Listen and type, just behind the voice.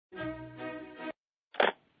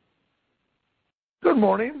Good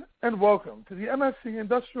morning, and welcome to the MSC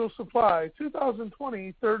Industrial Supply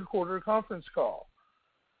 2020 third quarter conference call.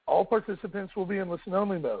 All participants will be in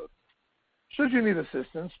listen-only mode. Should you need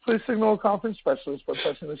assistance, please signal a conference specialist by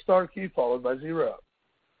pressing the star key followed by 0.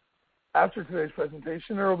 After today's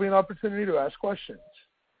presentation, there will be an opportunity to ask questions.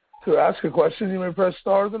 To ask a question, you may press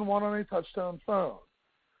star then 1 on a touch-tone phone.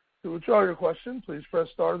 To withdraw your question, please press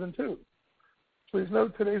star then 2. Please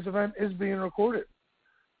note today's event is being recorded.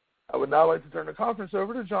 I would now like to turn the conference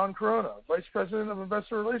over to John Corona, Vice President of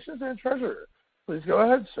Investor Relations and Treasurer. Please go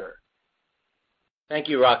ahead, sir. Thank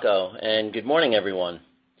you, Rocco, and good morning, everyone.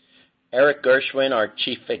 Erik Gershwind, our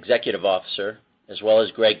Chief Executive Officer, as well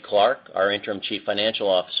as Greg Clark, our Interim Chief Financial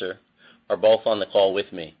Officer, are both on the call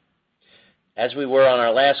with me. As we were on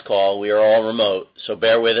our last call, we are all remote, so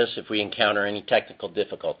bear with us if we encounter any technical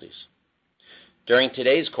difficulties. During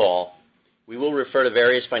today's call, we will refer to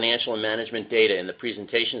various financial and management data in the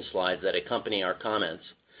presentation slides that accompany our comments,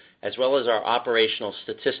 as well as our operational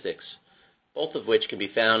statistics, both of which can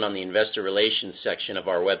be found on the Investor Relations section of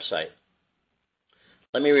our website.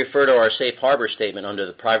 Let me refer to our safe harbor statement under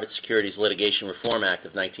the Private Securities Litigation Reform Act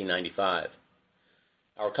of 1995.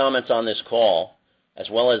 Our comments on this call, as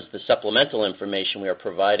well as the supplemental information we are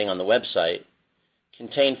providing on the website,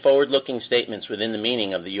 contain forward-looking statements within the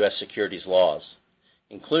meaning of the U.S. securities laws,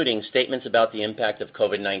 including statements about the impact of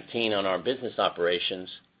COVID-19 on our business operations,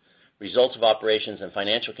 results of operations and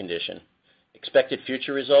financial condition, expected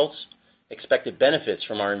future results, expected benefits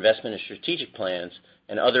from our investment and strategic plans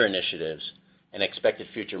and other initiatives, and expected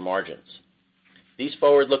future margins. These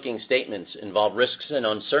forward-looking statements involve risks and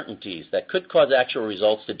uncertainties that could cause actual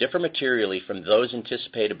results to differ materially from those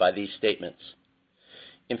anticipated by these statements.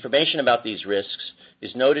 Information about these risks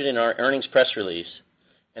is noted in our earnings press release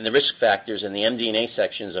and the risk factors in the MD&A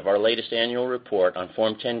sections of our latest annual report on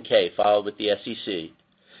Form 10-K filed with the SEC,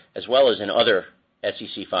 as well as in other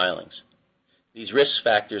SEC filings. These risk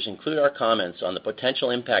factors include our comments on the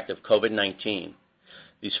potential impact of COVID-19.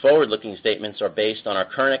 These forward-looking statements are based on our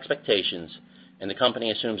current expectations, and the company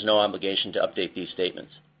assumes no obligation to update these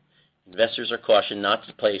statements. Investors are cautioned not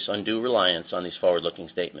to place undue reliance on these forward-looking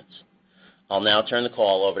statements. I'll now turn the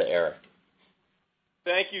call over to Erik.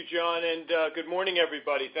 Thank you, John, and good morning,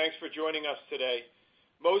 everybody. Thanks for joining us today.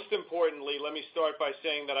 Most importantly, let me start by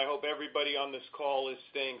saying that I hope everybody on this call is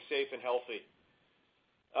staying safe and healthy.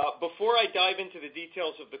 Before I dive into the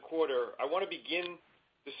details of the quarter, I want to begin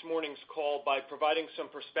this morning's call by providing some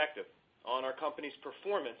perspective on our company's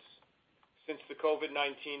performance since the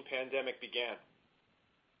COVID-19 pandemic began.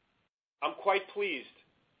 I'm quite pleased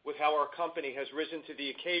with how our company has risen to the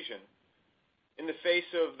occasion in the face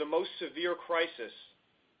of the most severe crisis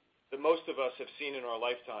that most of us have seen in our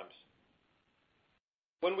lifetimes.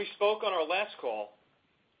 When we spoke on our last call,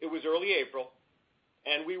 it was early April,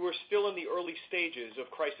 and we were still in the early stages of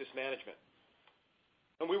crisis management.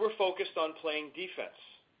 And we were focused on playing defense,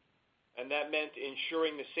 and that meant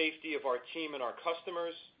ensuring the safety of our team and our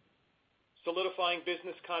customers, solidifying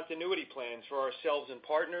business continuity plans for ourselves and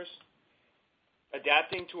partners,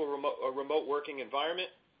 adapting to a remote working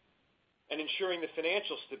environment, and ensuring the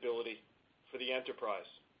financial stability for the enterprise.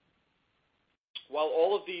 While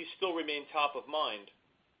all of these still remain top of mind,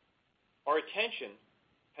 our attention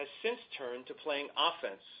has since turned to playing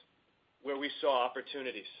offense where we saw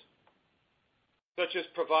opportunities, such as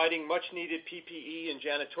providing much-needed PPE and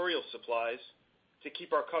janitorial supplies to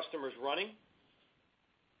keep our customers running,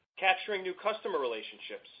 capturing new customer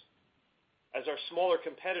relationships as our smaller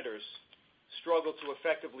competitors struggle to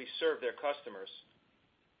effectively serve their customers,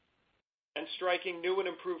 and striking new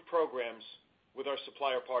and improved programs with our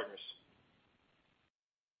supplier partners.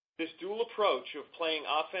 This dual approach of playing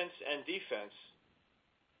offense and defense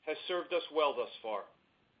has served us well thus far.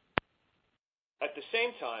 At the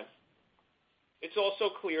same time, it's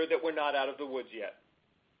also clear that we're not out of the woods yet.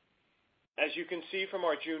 As you can see from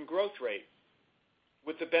our June growth rate,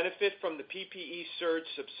 with the benefit from the PPE surge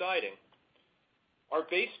subsiding, our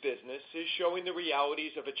base business is showing the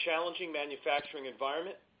realities of a challenging manufacturing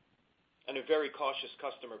environment and a very cautious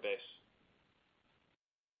customer base.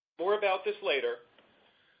 More about this later,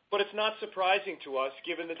 but it's not surprising to us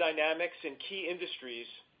given the dynamics in key industries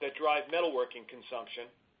that drive metalworking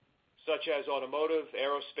consumption, such as automotive,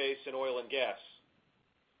 aerospace, and oil and gas,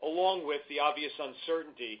 along with the obvious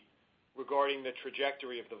uncertainty regarding the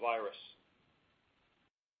trajectory of the virus.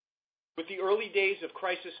 With the early days of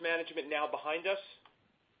crisis management now behind us,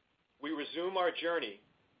 we resume our journey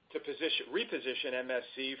to reposition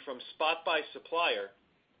MSC from spot buy supplier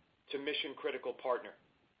to mission-critical partner.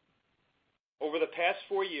 Over the past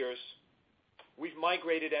 4 years, we've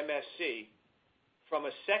migrated MSC from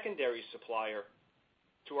a secondary supplier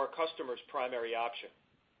to our customer's primary option.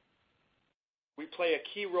 We play a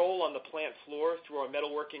key role on the plant floor through our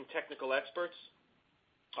metalworking technical experts,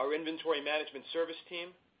 our inventory management service team,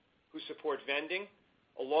 who support vending,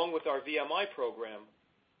 along with our VMI program,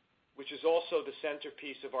 which is also the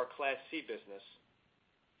centerpiece of our Class C business,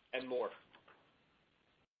 and more.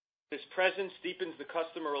 This presence deepens the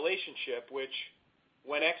customer relationship, which,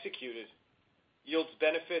 when executed, yields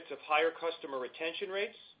benefits of higher customer retention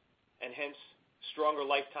rates and hence stronger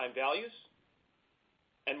lifetime values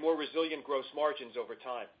and more resilient gross margins over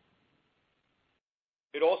time.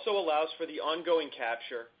 It also allows for the ongoing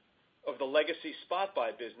capture of the legacy spot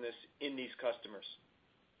buy business in these customers.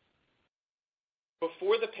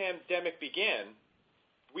 Before the pandemic began,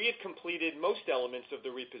 we had completed most elements of the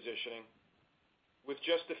repositioning with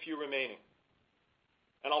just a few remaining.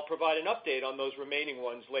 And I'll provide an update on those remaining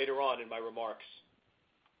ones later on in my remarks.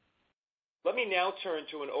 Let me now turn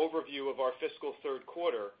to an overview of our fiscal third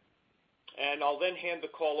quarter, and I'll then hand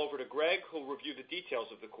the call over to Greg, who'll review the details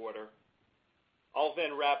of the quarter. I'll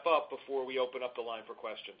then wrap up before we open up the line for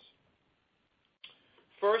questions.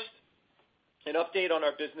 First, an update on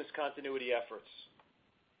our business continuity efforts.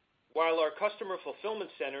 While our customer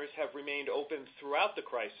fulfillment centers have remained open throughout the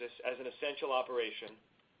crisis as an essential operation,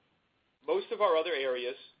 most of our other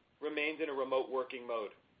areas remained in a remote working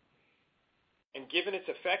mode. And given its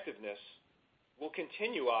effectiveness, we'll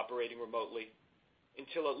continue operating remotely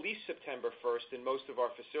until at least September 1st in most of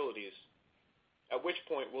our facilities, at which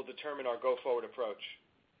point we'll determine our go-forward approach.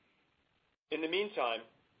 In the meantime,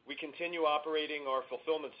 we continue operating our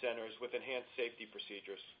fulfillment centers with enhanced safety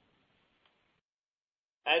procedures.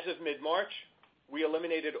 As of mid-March, we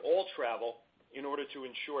eliminated all travel in order to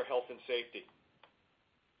ensure health and safety.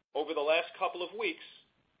 Over the last couple of weeks,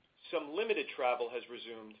 some limited travel has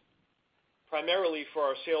resumed, primarily for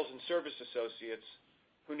our sales and service associates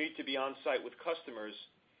who need to be on site with customers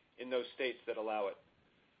in those states that allow it.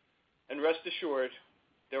 And rest assured,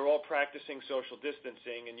 they're all practicing social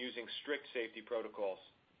distancing and using strict safety protocols.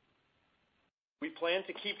 We plan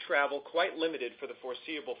to keep travel quite limited for the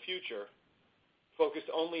foreseeable future,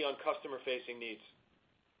 focused only on customer-facing needs.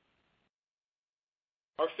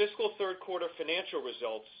 Our fiscal third quarter financial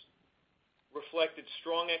results reflected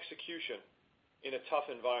strong execution in a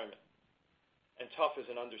tough environment, and tough is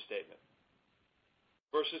an understatement.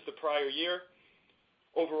 Versus the prior year,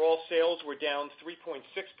 overall sales were down 3.6%,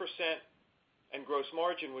 and gross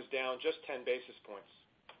margin was down just 10 basis points.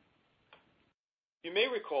 You may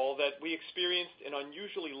recall that we experienced an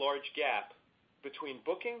unusually large gap between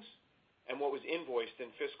bookings and what was invoiced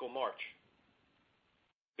in fiscal March.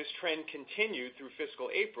 This trend continued through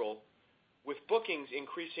fiscal April, with bookings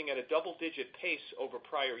increasing at a double-digit pace over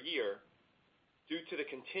prior year due to the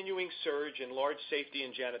continuing surge in large safety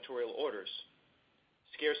and janitorial orders,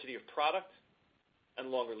 scarcity of product, and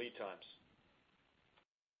longer lead times.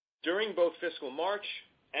 During both fiscal March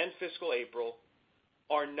and fiscal April,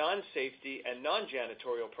 our non-safety and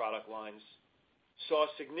non-janitorial product lines saw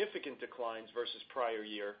significant declines versus prior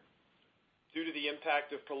year due to the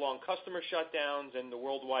impact of prolonged customer shutdowns and the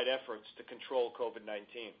worldwide efforts to control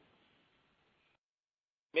COVID-19.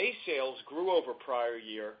 May sales grew over prior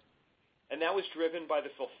year, and that was driven by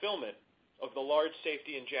the fulfillment of the large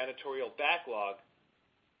safety and janitorial backlog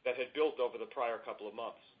that had built over the prior couple of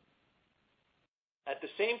months. At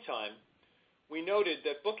the same time, we noted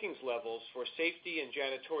that bookings levels for safety and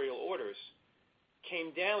janitorial orders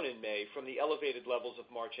came down in May from the elevated levels of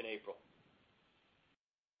March and April.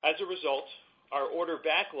 As a result, our order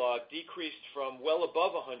backlog decreased from well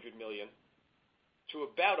above $100 million to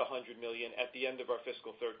about $100 million at the end of our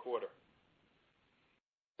fiscal third quarter.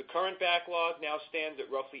 The current backlog now stands at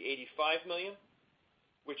roughly $85 million,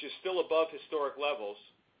 which is still above historic levels,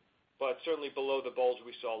 but certainly below the bulge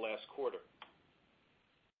we saw last quarter.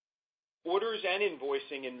 Orders and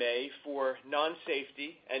invoicing in May for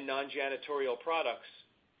non-safety and non-janitorial products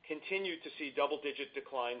continued to see double-digit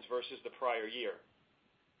declines versus the prior year,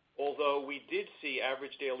 although we did see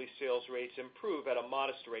average daily sales rates improve at a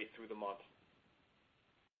modest rate through the month.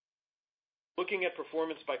 Looking at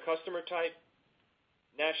performance by customer type,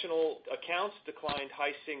 national accounts declined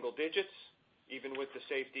high single digits, even with the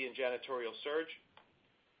safety and janitorial surge.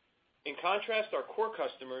 In contrast, our core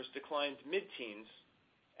customers declined mid-teens,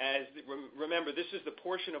 as, remember, this is the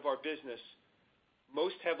portion of our business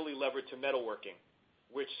most heavily levered to metalworking,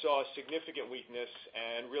 which saw significant weakness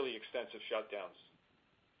and really extensive shutdowns.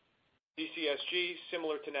 DCSG,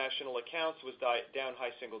 similar to national accounts, was down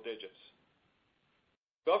high single digits.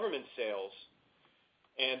 Government sales,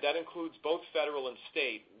 and that includes both federal and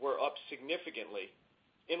state, were up significantly,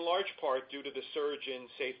 in large part due to the surge in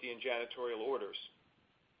safety and janitorial orders.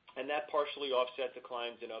 and that partially offset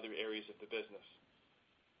declines in other areas of the business.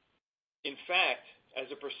 In fact, as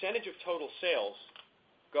a percentage of total sales,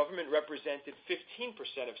 government represented 15%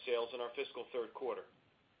 of sales in our fiscal third quarter.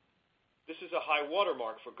 This is a high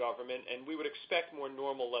watermark for government, and we would expect more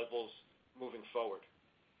normal levels moving forward.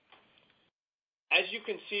 As you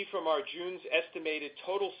can see from our June's estimated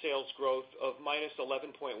total sales growth of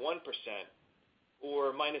 -11.1%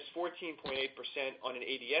 or -14.8% on an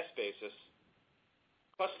ADS basis,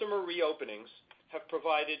 customer reopenings have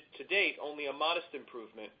provided to date only a modest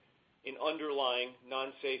improvement in underlying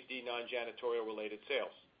non-safety, non-janitorial related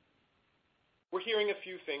sales. We're hearing a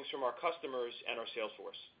few things from our customers and our sales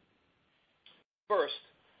force. First,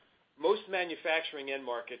 most manufacturing end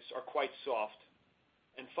markets are quite soft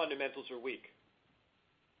and fundamentals are weak.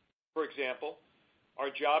 For example, our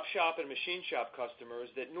job shop and machine shop customers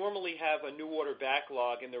that normally have a new order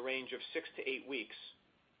backlog in the range of 6 to 8 weeks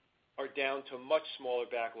are down to much smaller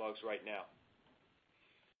backlogs right now.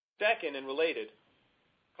 Second, and related,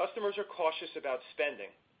 customers are cautious about spending,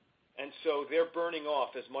 and so they're burning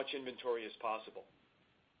off as much inventory as possible.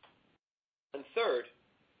 And third,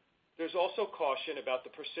 there's also caution about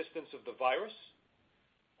the persistence of the virus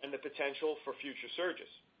and the potential for future surges.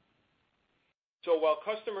 So while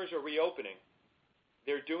customers are reopening,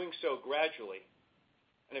 they're doing so gradually,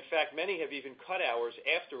 and in fact, many have even cut hours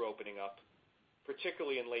after opening up,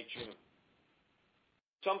 particularly in late June.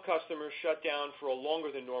 Some customers shut down for a longer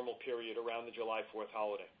than normal period around the July 4th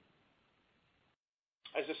holiday.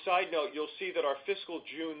 As a side note, you'll see that our fiscal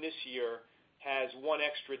June this year has one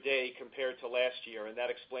extra day compared to last year, and that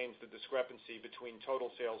explains the discrepancy between total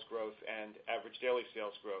sales growth and average daily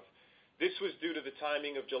sales growth. This was due to the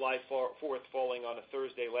timing of July 4th falling on a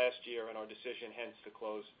Thursday last year and our decision hence to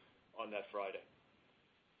close on that Friday.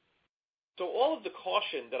 So all of the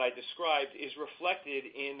caution that I described is reflected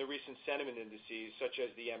in the recent sentiment indices such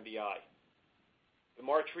as the MBI. The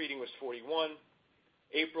March reading was 41,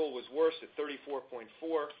 April was worse at 34.4,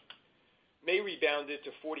 May rebounded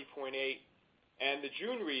to 40.8, and the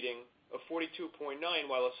June reading of 42.9,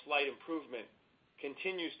 while a slight improvement,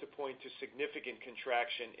 continues to point to significant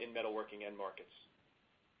contraction in metalworking end markets.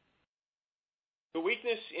 The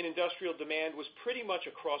weakness in industrial demand was pretty much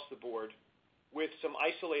across the board, with some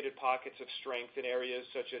isolated pockets of strength in areas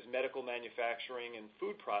such as medical manufacturing and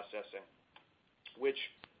food processing, which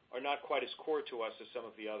are not quite as core to us as some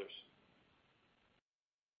of the others.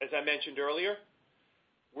 As I mentioned earlier,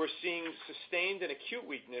 we're seeing sustained and acute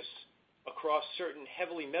weakness across certain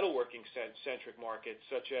heavily metalworking-centric markets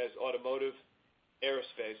such as automotive,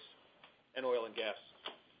 aerospace, and oil and gas.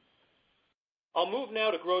 I'll move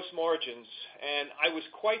now to gross margins, and I was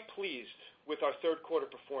quite pleased with our third quarter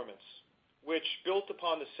performance, which built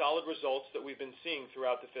upon the solid results that we've been seeing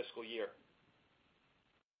throughout the fiscal year.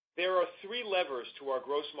 There are 3 levers to our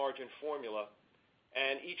gross margin formula,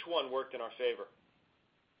 and each one worked in our favor.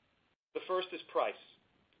 The first is price.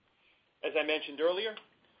 As I mentioned earlier,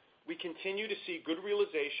 we continue to see good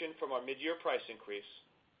realization from our mid-year price increase,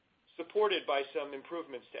 supported by some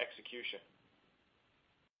improvements to execution.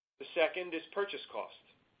 The second is purchase cost.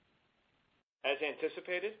 As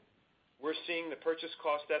anticipated, we're seeing the purchase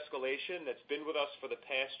cost escalation that's been with us for the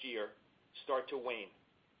past year start to wane.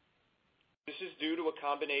 This is due to a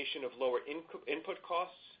combination of lower input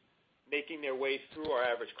costs making their way through our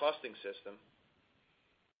average costing system,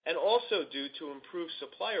 and also due to improved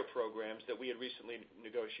supplier programs that we had recently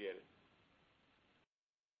negotiated.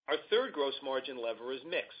 Our third gross margin lever is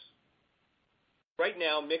mix. Right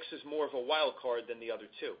now, mix is more of a wild card than the other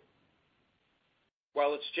 2.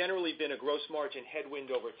 While it's generally been a gross margin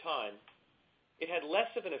headwind over time, it had less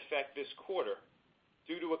of an effect this quarter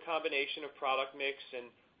due to a combination of product mix and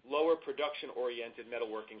lower production-oriented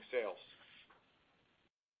metalworking sales.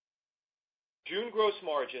 June gross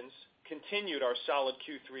margins continued our solid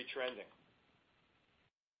Q3 trending.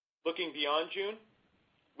 Looking beyond June,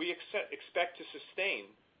 we expect to sustain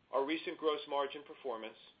our recent gross margin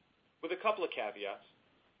performance with a couple of caveats.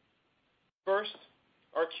 First,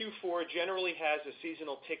 our Q4 generally has a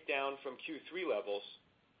seasonal tick down from Q3 levels,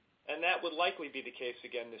 and that would likely be the case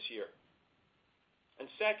again this year. And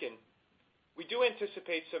second, we do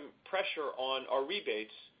anticipate some pressure on our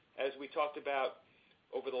rebates, as we talked about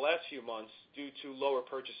over the last few months, due to lower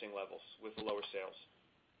purchasing levels with the lower sales.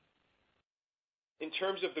 In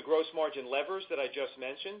terms of the gross margin levers that I just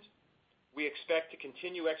mentioned, we expect to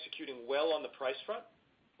continue executing well on the price front,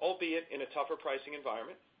 albeit in a tougher pricing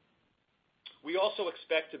environment. We also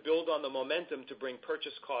expect to build on the momentum to bring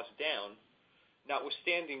purchase costs down,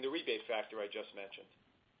 notwithstanding the rebate factor I just mentioned.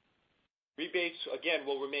 Rebates, again,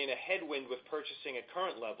 will remain a headwind with purchasing at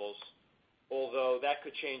current levels, although that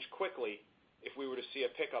could change quickly if we were to see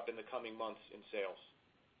a pickup in the coming months in sales.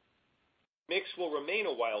 Mix will remain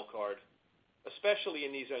a wild card, especially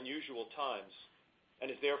in these unusual times,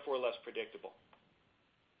 and is therefore less predictable.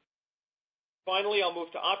 Finally, I'll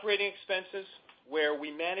move to operating expenses, where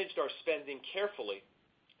we managed our spending carefully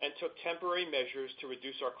and took temporary measures to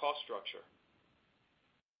reduce our cost structure.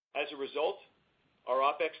 As a result, our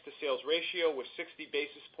OPEX to sales ratio was 60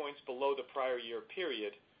 basis points below the prior year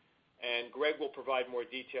period, and Greg will provide more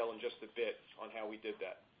detail in just a bit on how we did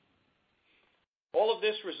that. All of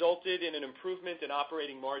this resulted in an improvement in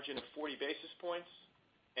operating margin of 40 basis points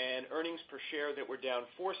and earnings per share that were down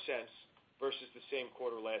 4 cents versus the same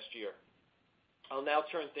quarter last year. I'll now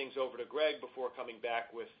turn things over to Greg before coming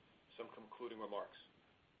back with some concluding remarks.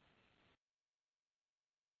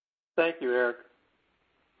 Thank you, Erik.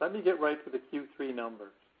 Let me get right to the Q3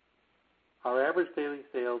 numbers. Our average daily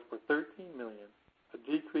sales were $13 million, a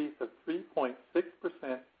decrease of 3.6%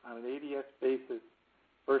 on an ADS basis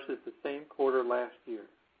versus the same quarter last year.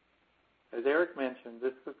 As Erik mentioned,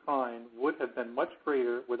 this decline would have been much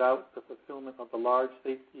greater without the fulfillment of the large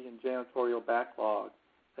safety and janitorial backlog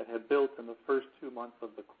that had built in the first 2 months of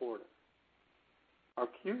the quarter. Our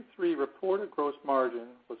Q3 reported gross margin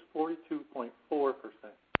was 42.4%,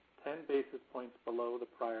 10 basis points below the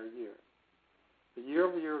prior year. The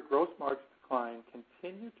year-over-year gross margin decline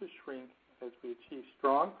continued to shrink as we achieved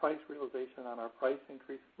strong price realization on our price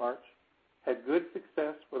increase in March, had good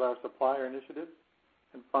success with our supplier initiatives,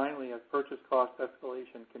 and finally, as purchase cost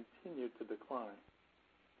escalation continued to decline.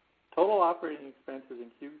 Total operating expenses in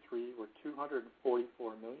Q3 were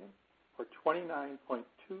 $244 million, or 29.2%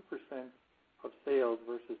 of sales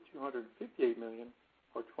versus $258 million,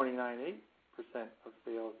 or 29.8% of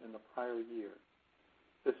sales in the prior year.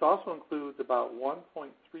 This also includes about $1.3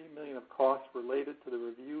 million of costs related to the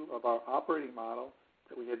review of our operating model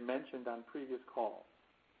that we had mentioned on previous calls.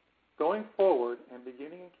 Going forward and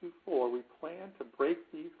beginning in Q4, we plan to break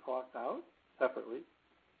these costs out separately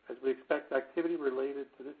as we expect activity related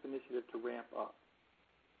to this initiative to ramp up.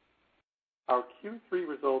 Our Q3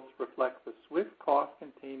 results reflect the swift cost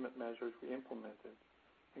containment measures we implemented,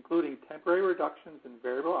 including temporary reductions in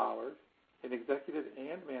variable hours, in executive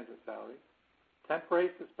and management salaries, temporary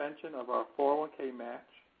suspension of our 401k match,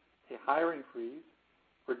 a hiring freeze,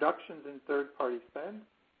 reductions in third-party spend,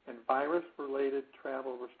 and virus-related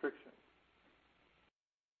travel restrictions.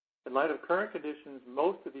 In light of current conditions,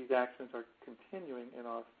 most of these actions are continuing in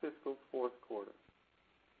our fiscal fourth quarter.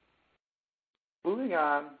 Moving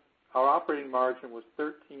on, our operating margin was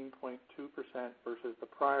 13.2% versus the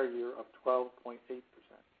prior year of 12.8%.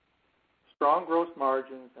 Strong gross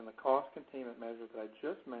margins and the cost containment measures that I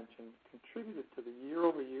just mentioned contributed to the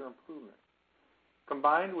year-over-year improvement.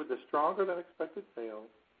 Combined with the stronger-than-expected sales,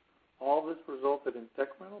 all this resulted in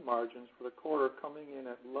decremental margins for the quarter coming in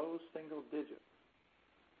at low single digits.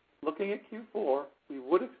 Looking at Q4, we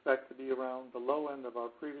would expect to be around the low end of our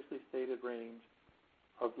previously stated range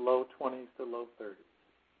of low 20s to low 30s.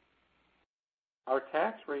 Our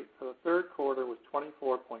tax rate for the third quarter was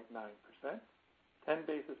 24.9%, 10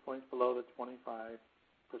 basis points below the 25%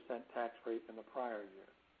 tax rate in the prior year.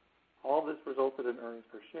 All this resulted in earnings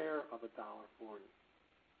per share of $1.40.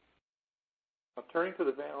 Now, turning to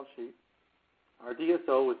the balance sheet, our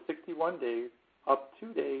DSO was 61 days, up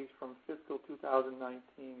 2 days from fiscal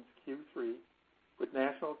 2019's Q3, with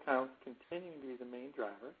national accounts continuing to be the main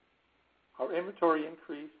driver. Our inventory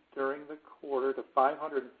increased during the quarter to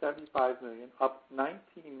 $575 million, up $19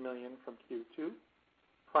 million from Q2,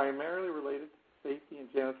 primarily related to safety and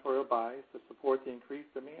janitorial buys to support the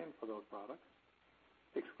increased demand for those products.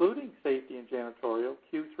 Excluding safety and janitorial,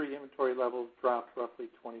 Q3 inventory levels dropped roughly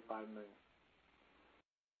 $25 million,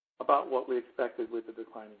 about what we expected with the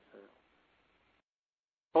declining sales.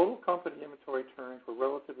 Total company inventory turns were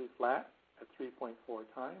relatively flat at 3.4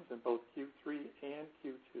 times in both Q3 and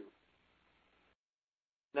Q2.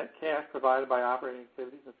 Net cash provided by operating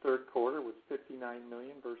activities in the third quarter was $59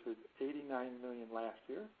 million versus $89 million last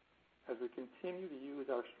year, as we continue to use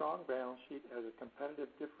our strong balance sheet as a competitive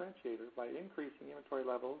differentiator by increasing inventory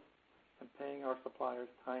levels and paying our suppliers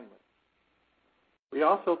timely. We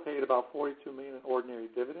also paid about $42 million in ordinary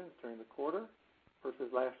dividends during the quarter versus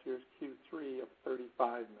last year's Q3 of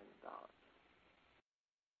 $35 million.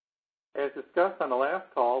 As discussed on the last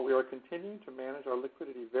call, we are continuing to manage our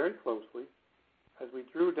liquidity very closely as we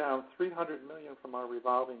drew down $300 million from our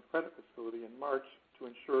revolving credit facility in March to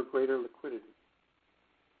ensure greater liquidity.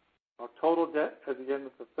 Our total debt at the end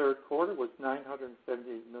of the third quarter was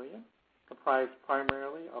 $978 million, comprised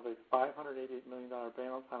primarily of a $588 million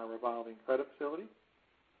balance on a revolving credit facility,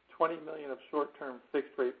 $20 million of short-term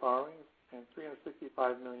fixed-rate borrowings, and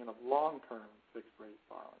 $365 million of long-term fixed-rate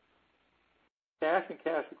borrowings. Cash and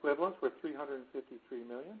cash equivalents were $353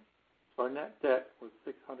 million, so our net debt was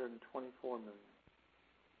 $624 million.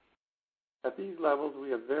 At these levels, we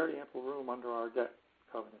have very ample room under our debt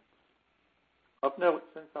covenants. Of note,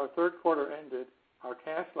 since our third quarter ended, our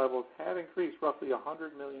cash levels have increased roughly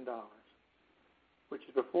 $100 million, which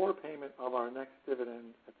is before payment of our next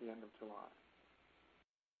dividend at the end of July.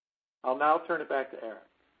 I'll now turn it back to Erik.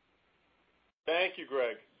 Thank you,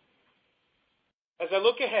 Greg. As I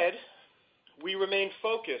look ahead, we remain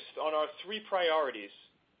focused on our three priorities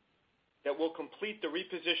that will complete the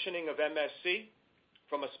repositioning of MSC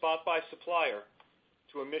from a spot-buy supplier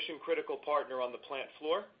to a mission-critical partner on the plant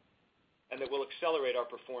floor, and that will accelerate our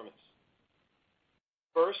performance.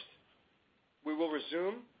 First, we will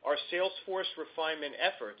resume our sales force refinement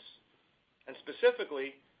efforts and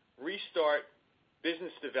specifically restart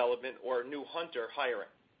business development or new hunter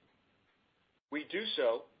hiring. We do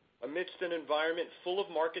so amidst an environment full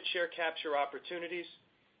of market share capture opportunities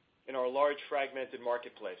in our large fragmented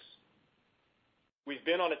marketplace. We've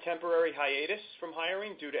been on a temporary hiatus from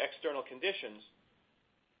hiring due to external conditions,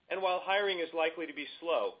 and while hiring is likely to be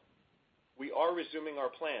slow, we are resuming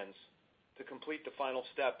our plans to complete the final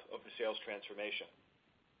step of the sales transformation.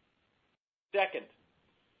 Second,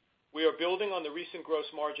 we are building on the recent gross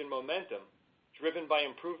margin momentum driven by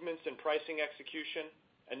improvements in pricing execution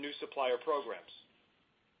and new supplier programs.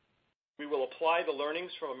 We will apply the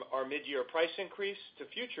learnings from our mid-year price increase to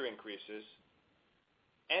future increases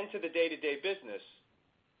and to the day-to-day business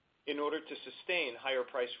in order to sustain higher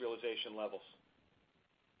price realization levels.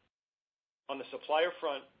 On the supplier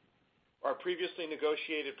front, our previously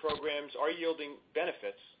negotiated programs are yielding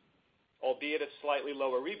benefits, albeit at slightly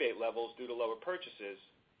lower rebate levels due to lower purchases,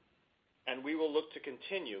 and we will look to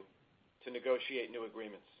continue to negotiate new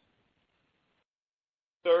agreements.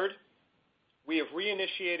 Third, we have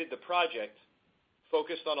reinitiated the project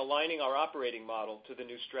focused on aligning our operating model to the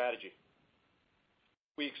new strategy.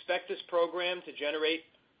 We expect this program to generate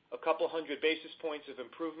a couple hundred basis points of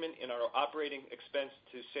improvement in our operating expense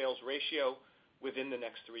to sales ratio within the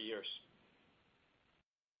next 3 years.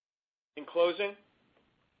 In closing,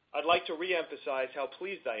 I'd like to reemphasize how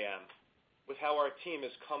pleased I am with how our team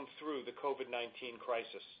has come through the COVID-19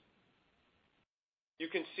 crisis. You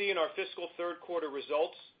can see in our fiscal third quarter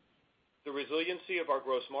results the resiliency of our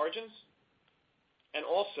gross margins and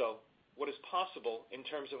also what is possible in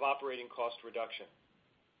terms of operating cost reduction.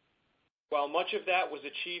 While much of that was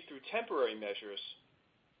achieved through temporary measures,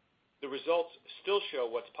 the results still show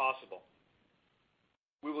what's possible.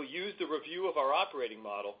 We will use the review of our operating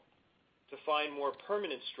model to find more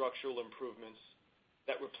permanent structural improvements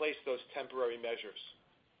that replace those temporary measures.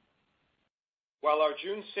 While our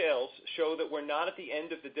June sales show that we're not at the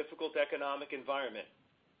end of the difficult economic environment,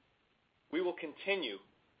 we will continue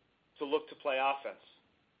to look to play offense,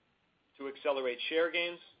 to accelerate share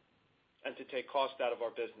gains, and to take cost out of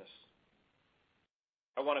our business.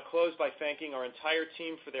 I want to close by thanking our entire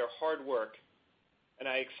team for their hard work, and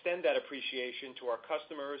I extend that appreciation to our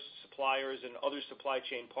customers, suppliers, and other supply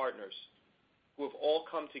chain partners who have all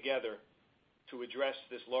come together to address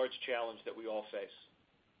this large challenge that we all face.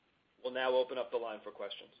 We'll now open up the line for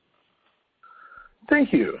questions.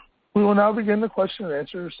 Thank you. We will now begin the question and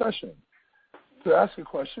answer session. To ask a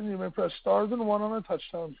question, you may press star then one on a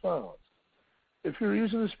touch-tone phone. If you're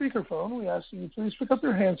using a speakerphone, we ask that you please pick up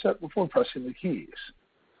your handset before pressing the keys.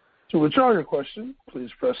 To withdraw your question, please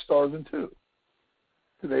press star then two.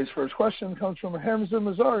 Today's first question comes from Hamzah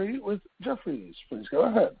Mazari with Jefferies. Please go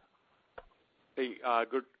ahead. Hey,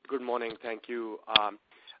 good morning. Thank you. Hi,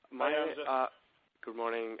 Hamzah. Good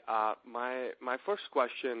morning. My first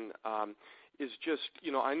question is just,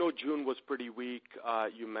 I know June was pretty weak.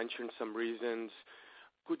 You mentioned some reasons.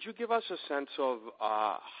 Could you give us a sense of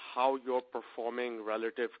how you're performing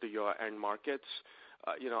relative to your end markets?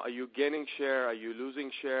 Are you gaining share? Are you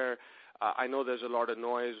losing share? I know there's a lot of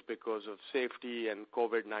noise because of safety and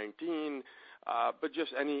COVID-19, but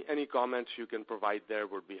just any comments you can provide there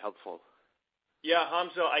would be helpful. Yeah,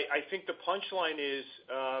 Hamzah, I think the punchline is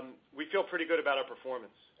we feel pretty good about our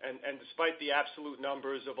performance. And despite the absolute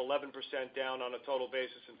numbers of 11% down on a total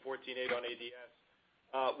basis and 14.8 on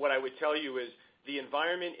ADS, what I would tell you is the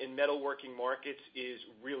environment in metalworking markets is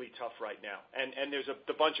really tough right now. And there's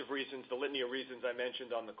the bunch of reasons, the litany of reasons I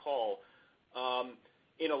mentioned on the call.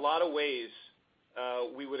 In a lot of ways,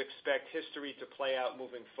 we would expect history to play out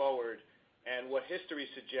moving forward. And what history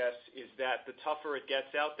suggests is that the tougher it gets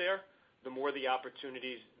out there, the more the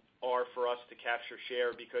opportunities are for us to capture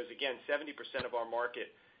share because, again, 70% of our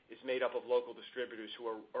market is made up of local distributors who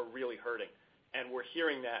are really hurting. And we're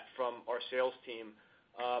hearing that from our sales team.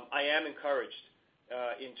 I am encouraged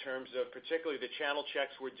in terms of particularly the channel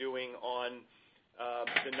checks we're doing on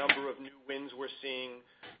the number of new wins we're seeing,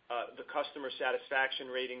 the customer satisfaction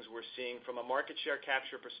ratings we're seeing. From a market share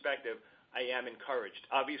capture perspective, I am encouraged.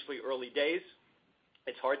 Obviously, early days,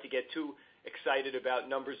 it's hard to get too excited about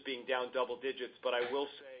numbers being down double digits, but I will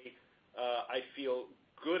say I feel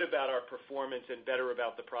good about our performance and better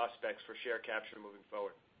about the prospects for share capture moving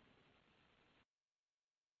forward.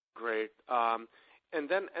 Great. And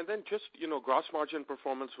then just, gross margin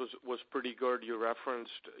performance was pretty good. You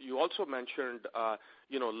also mentioned,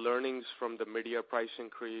 learnings from the mid-year price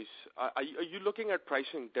increase. Are you looking at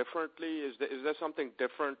pricing differently? Is there something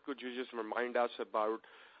different? Could you just remind us about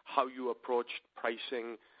how you approached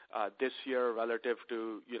pricing this year relative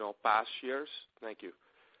to, past years? Thank you.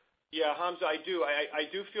 Yeah, Hamza, I do. I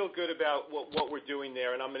do feel good about what we're doing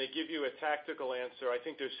there, and I'm going to give you a tactical answer. I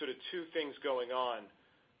think there's sort of two things going on.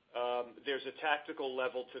 There's a tactical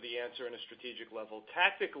level to the answer and a strategic level.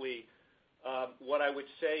 Tactically, what I would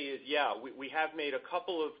say is, we have made a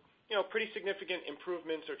couple of, pretty significant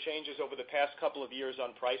improvements or changes over the past couple of years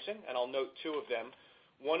on pricing, and I'll note two of them.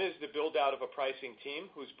 One is the build-out of a pricing team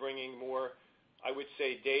who's bringing more, I would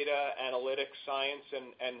say, data, analytics, science,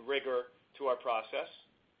 and rigor to our process,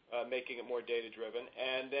 making it more data-driven.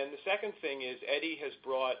 And then the second thing is Eddie has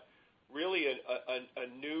brought really a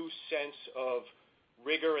new sense of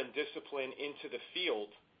rigor and discipline into the field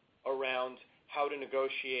around how to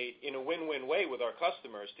negotiate in a win-win way with our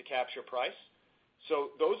customers to capture price. So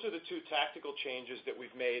those are the two tactical changes that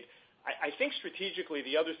we've made. I think strategically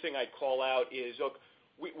the other thing I'd call out is, look,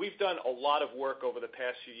 we've done a lot of work over the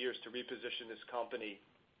past few years to reposition this company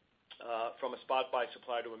from a spot buy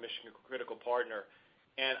supplier to a mission-critical partner.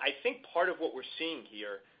 And I think part of what we're seeing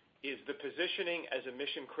here is the positioning as a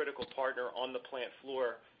mission-critical partner on the plant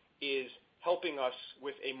floor is helping us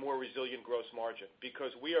with a more resilient gross margin, because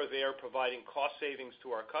we are there providing cost savings to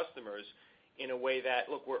our customers in a way that,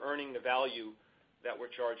 look, we're earning the value that we're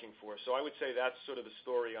charging for. So I would say that's sort of the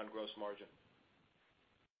story on gross margin.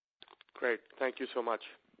 Great. Thank you so much.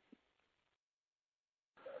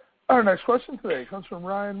 Our next question today comes from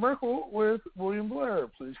Ryan Merkel with William Blair.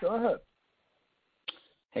 Please go ahead.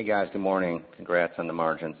 Hey, guys. Good morning. Congrats on the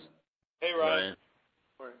margins. Hey, Ryan.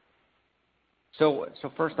 Morning.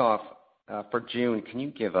 So first off, for June, can you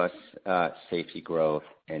give us safety growth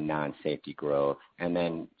and non-safety growth? And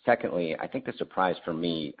then secondly, I think the surprise for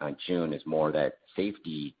me on June is more that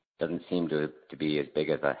safety doesn't seem to be as big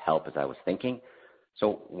of a help as I was thinking.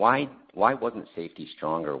 So why wasn't safety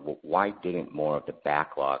stronger? Why didn't more of the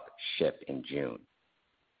backlog ship in June?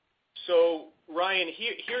 So Ryan,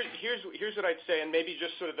 here's what I'd say, and maybe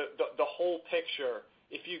just sort of the whole picture.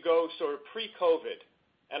 If you go sort of pre-COVID,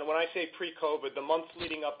 and when I say pre-COVID, the months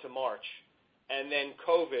leading up to March, and then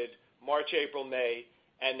COVID, March, April, May,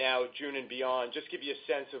 and now June and beyond, just give you a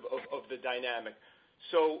sense of the dynamic.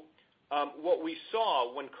 So what we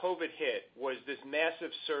saw when COVID hit was this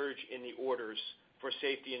massive surge in the orders for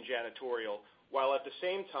safety and janitorial, while at the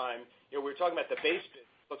same time, we were talking about the base,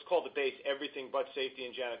 let's call the base everything but safety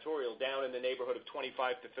and janitorial, down in the neighborhood of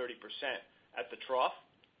 25 to 30% at the trough.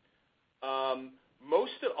 A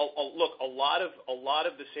lot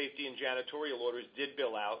of the safety and janitorial orders did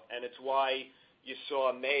bill out, and it's why you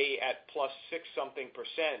saw May at plus 6-something%,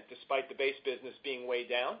 despite the base business being way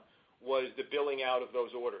down, was the billing out of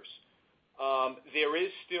those orders. There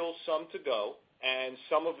is still some to go, and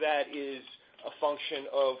some of that is a function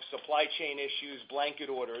of supply chain issues,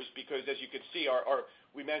 blanket orders, because as you can see,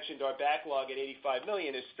 we mentioned our backlog at $85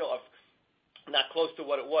 million is still not close to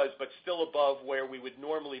what it was, but still above where we would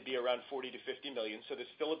normally be, around 40 to 50 million. So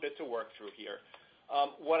there's still a bit to work through here.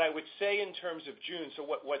 What I would say in terms of June, so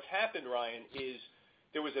what's happened, Ryan, is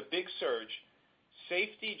there was a big surge.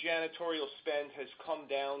 Safety janitorial spend has come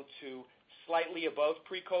down to slightly above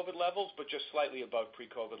pre-COVID levels, but just slightly above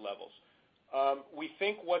pre-COVID levels. We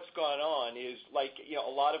think what's gone on is, like, a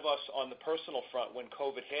lot of us on the personal front, when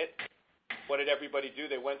COVID hit, what did everybody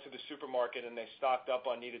do? They went to the supermarket and they stocked up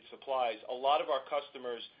on needed supplies. A lot of our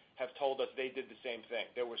customers have told us they did the same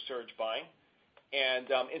thing. There was surge buying.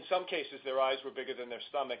 And in some cases, their eyes were bigger than their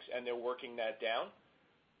stomachs, and they're working that down.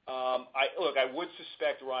 I would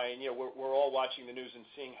suspect, Ryan, we're all watching the news and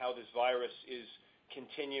seeing how this virus is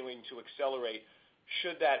continuing to accelerate.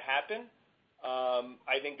 Should that happen,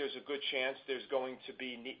 I think there's a good chance there's going to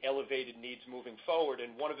be elevated needs moving forward.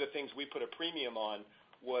 And one of the things we put a premium on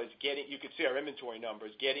was you could see our inventory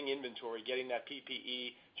numbers, getting that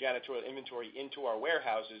PPE, janitorial inventory into our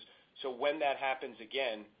warehouses. So when that happens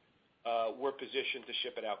again, we're positioned to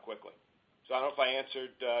ship it out quickly. So I don't know if I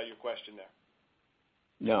answered your question there.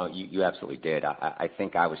 No, you absolutely did. I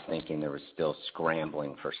think I was thinking there was still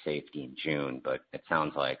scrambling for safety in June, but it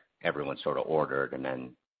sounds like everyone sort of ordered and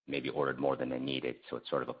then maybe ordered more than they needed, so it's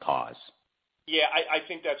sort of a pause. Yeah, I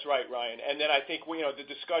think that's right, Ryan. And then I think the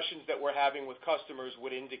discussions that we're having with customers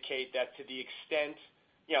would indicate that to the extent,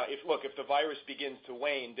 if the virus begins to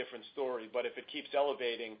wane, different story. But if it keeps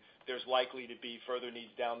elevating, there's likely to be further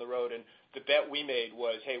needs down the road. And the bet we made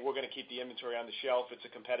was, hey, we're going to keep the inventory on the shelf. It's a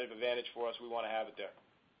competitive advantage for us. We want to have it there.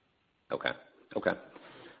 Okay.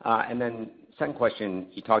 And then second question,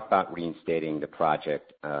 you talked about reinstating the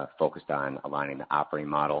project focused on aligning the operating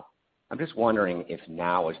model. I'm just wondering if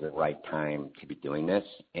now is the right time to be doing this,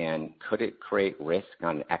 and could it create risk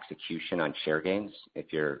on execution on share gains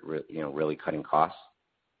if you're really cutting costs?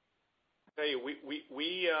 I tell you,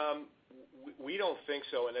 we don't think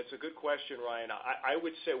so, and it's a good question, Ryan. I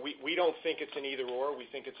would say we don't think it's an either or. We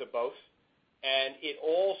think it's a both, and it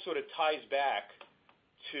all sort of ties back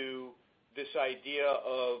to this idea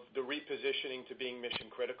of the repositioning to being mission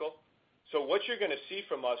critical. So what you're going to see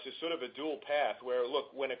from us is sort of a dual path where,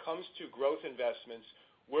 look, when it comes to growth investments,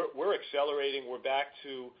 we're accelerating. We'll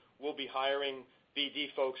be hiring BD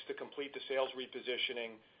folks to complete the sales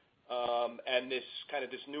repositioning, and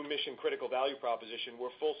this new mission critical value proposition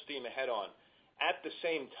we're full steam ahead on. At the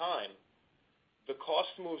same time, the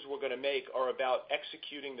cost moves we're going to make are about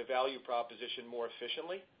executing the value proposition more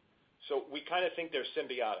efficiently. So we kind of think they're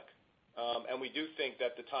symbiotic, and we do think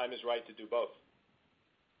that the time is right to do both.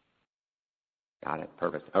 Got it.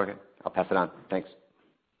 Perfect. Okay. I'll pass it on. Thanks.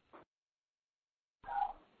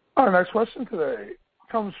 Our next question today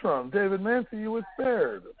comes from David Manthey with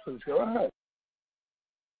Baird. Please go ahead.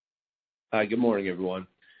 Hi. Good morning, everyone.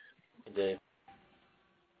 Good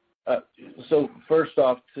day. So first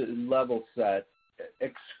off, to level set,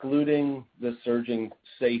 excluding the surging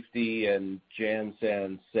safety and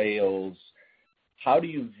Jan/San sales, how do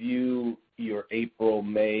you view your April,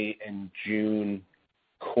 May, and June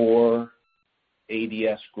core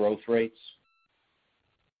ADS growth rates?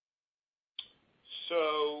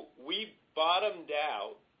 So we bottomed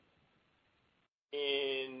out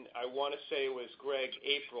in, I want to say it was, Greg,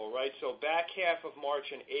 April, right? So back half of March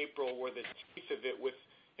and April were the teeth of it with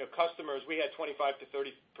customers. We had 25 to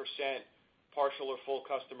 30% partial or full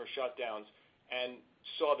customer shutdowns and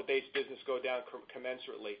saw the base business go down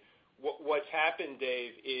commensurately. What's happened,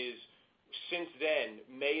 Dave, is since then,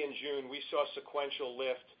 May and June, we saw sequential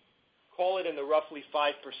lift, call it in the roughly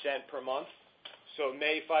 5% per month. So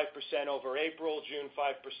May 5% over April, June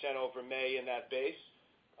 5% over May in that base.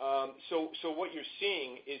 So what you're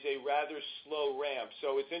seeing is a rather slow ramp.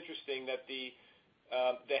 So it's interesting that the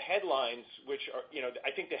headlines, which are,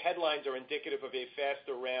 I think the headlines are indicative of a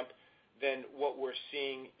faster ramp than what we're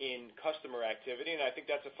seeing in customer activity, and I think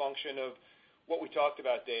that's a function of what we talked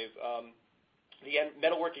about, Dave. The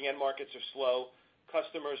metalworking end markets are slow.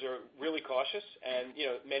 Customers are really cautious, and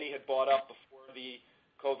many had bought up before the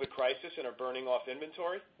COVID crisis and are burning off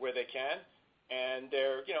inventory where they can, and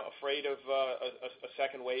they're afraid of a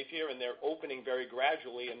second wave here, and they're opening very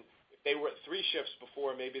gradually. And if they were at 3 shifts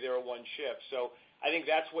before, maybe they're at 1 shift. So I think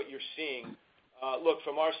that's what you're seeing. Look,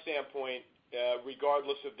 from our standpoint,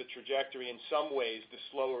 regardless of the trajectory, in some ways, the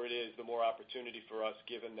slower it is, the more opportunity for us,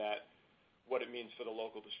 given that what it means for the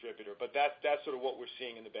local distributor. But that's sort of what we're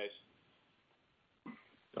seeing in the base.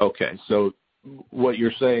 Okay, so what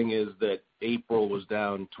you're saying is that April was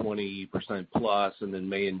down 20% plus, and then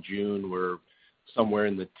May and June were somewhere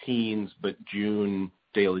in the teens, but June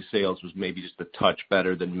daily sales was maybe just a touch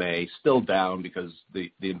better than May. Still down because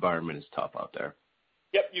the environment is tough out there.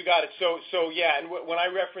 Yep, you got it. So yeah, and when I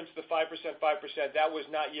referenced the 5%, that was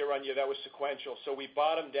not year on year, that was sequential. So we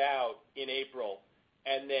bottomed out in April,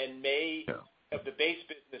 and then May of the base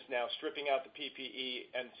business now, stripping out the PPE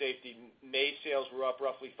and safety, May sales were up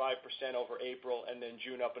roughly 5% over April, and then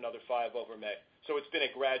June up another 5% over May. So it's been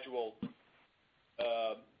a gradual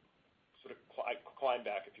sort of climb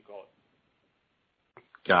back, if you call it.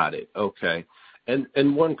 Got it. Okay.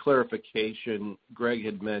 And one clarification, Greg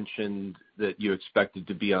had mentioned that you expected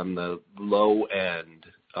to be on the low end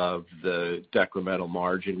of the decremental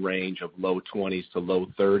margin range of low 20s to low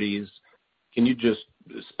 30s. Can you just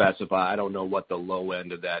specify? I don't know what the low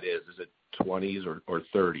end of that is. Is it 20s or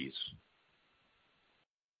 30s?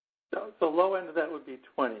 The low end of that would be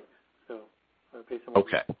 20. So based on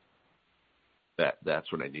okay.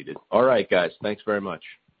 That's what I needed. All right, guys. Thanks very much.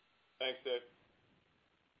 Thanks, Dave.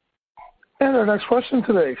 And our next question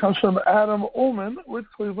today comes from Adam Ullman with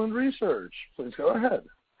Cleveland Research. Please go ahead.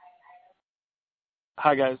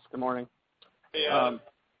 Hi, guys. Good morning. Hey, Adam.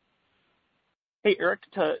 Hey, Erik,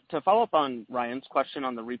 to follow up on Ryan's question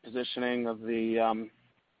on the repositioning of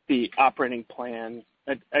the operating plan,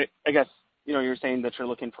 I guess, you're saying that you're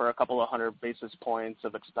looking for a couple of 100 basis points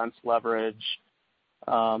of expense leverage.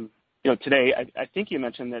 today, I think you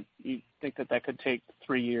mentioned that you think that could take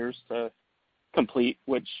 3 years to complete,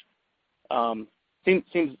 which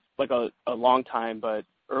seems like a long time, but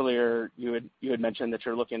earlier you had mentioned that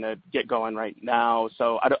you're looking to get going right now.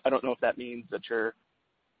 So I don't know if that means that you're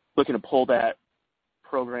looking to pull that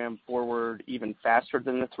program forward even faster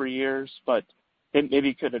than the 3 years, but maybe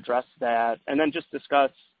you could address that and then just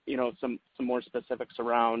discuss, some more specifics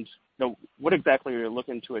around, what exactly you're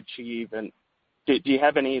looking to achieve, and do you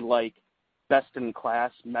have any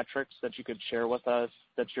best-in-class metrics that you could share with us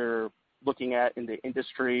that you're looking at in the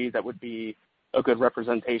industry that would be a good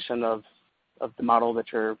representation of the model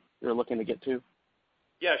that you're looking to get to?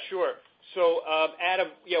 Yeah, sure. So, Adam,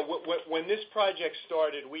 when this project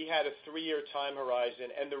started, we had a 3-year time horizon,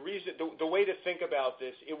 and the way to think about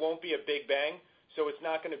this, it won't be a big bang, so it's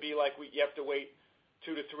not going to be like you have to wait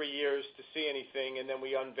 2 to 3 years to see anything, and then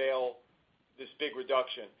we unveil this big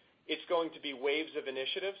reduction. It's going to be waves of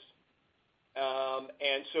initiatives,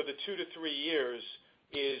 and so the 2 to 3 years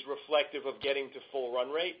is reflective of getting to full run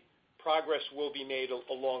rate. Progress will be made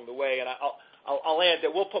along the way, and I'll add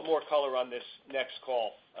that we'll put more color on this next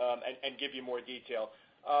call and give you more detail.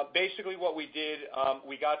 Basically what we did,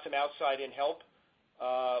 we got some outside-in help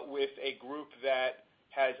with a group that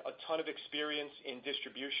has a ton of experience in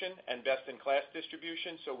distribution and best-in-class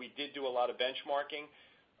distribution, so we did do a lot of benchmarking.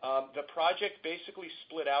 The project basically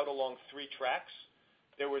split out along 3 tracks.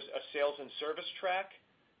 There was a sales and service track,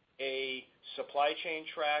 a supply chain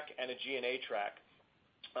track, and a G&A track.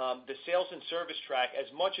 The sales and service track,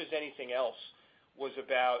 as much as anything else, was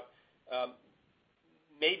about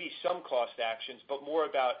maybe some cost actions, but more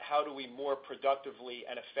about how do we more productively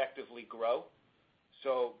and effectively grow.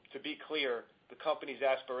 So to be clear, the company's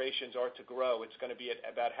aspirations are to grow. It's going to be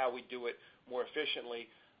about how we do it more efficiently.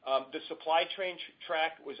 The supply chain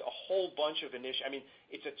track was a whole bunch of initiatives.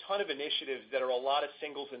 It's a ton of initiatives that are a lot of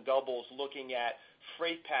singles and doubles looking at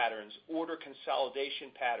freight patterns, order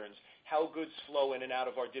consolidation patterns, how goods flow in and out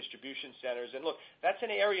of our distribution centers. And look, that's an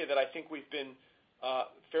area that I think we've been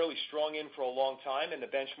fairly strong in for a long time, and the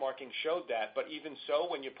benchmarking showed that. But even so,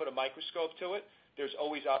 when you put a microscope to it, there's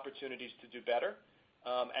always opportunities to do better.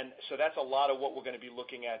 And so that's a lot of what we're going to be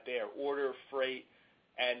looking at there, order, freight,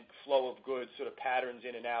 and flow of goods, sort of patterns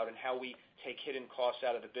in and out, and how we take hidden costs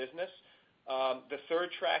out of the business. The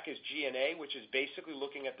third track is G&A, which is basically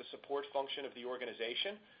looking at the support function of the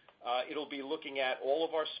organization. It'll be looking at all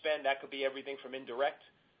of our spend. That could be everything from indirect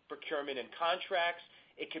procurement and contracts.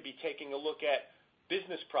 It could be taking a look at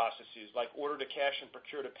business processes like order to cash and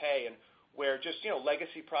procure to pay, and where just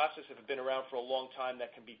legacy processes have been around for a long time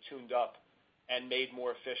that can be tuned up and made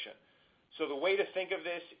more efficient. So the way to think of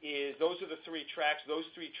this is those are the 3 tracks. Those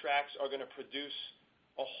 3 tracks are going to produce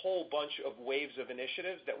a whole bunch of waves of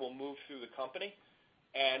initiatives that will move through the company,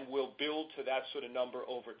 and will build to that sort of number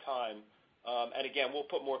over time. And again, we'll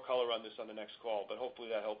put more color on this on the next call, but hopefully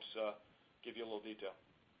that helps give you a little detail.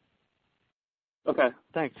 Okay,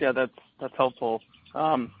 thanks. Yeah, that's helpful.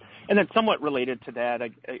 And then somewhat related to that,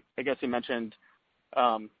 I guess you mentioned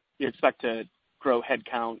you expect to grow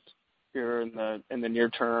headcount here in the near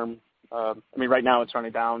term. Right now it's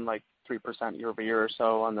running down like 3% year over year or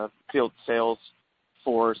so on the field sales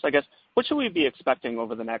force. I guess, what should we be expecting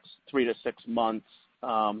over the next 3 to 6 months?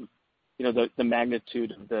 The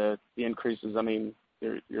magnitude of the increases.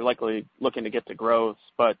 You're likely looking to get to growth,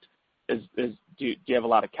 but do you have a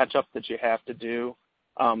lot of catch up that you have to do?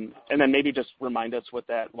 And then maybe just remind us what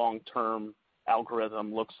that long-term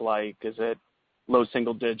algorithm looks like. Is it low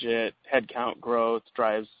single-digit headcount growth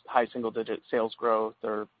drives high single-digit sales growth,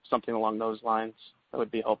 or something along those lines? That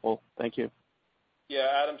would be helpful. Thank you. Yeah,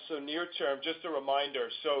 Adam, so near term, just a reminder,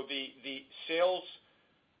 so the sales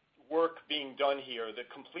work being done here, the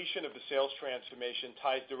completion of the sales transformation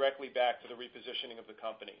ties directly back to the repositioning of the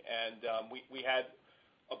company. And we had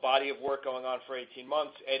a body of work going on for 18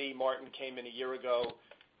 months. Eddie Martin came in a year ago,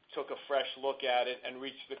 took a fresh look at it, and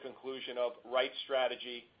reached the conclusion of right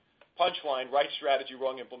strategy, punchline, right strategy,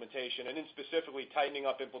 wrong implementation. And then specifically, tightening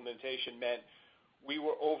up implementation meant we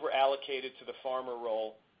were over-allocated to the farmer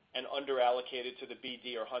role and under-allocated to the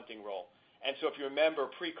BD or hunting role. And so if you remember,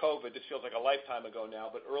 pre-COVID, this feels like a lifetime ago now,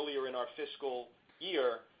 but earlier in our fiscal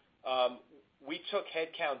year, we took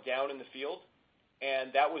headcount down in the field,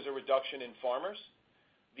 and that was a reduction in farmers.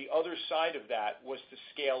 The other side of that was to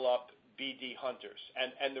scale up BD hunters.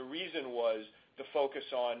 And the reason was the focus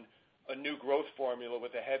on a new growth formula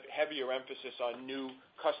with a heavier emphasis on new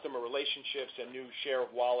customer relationships and new share of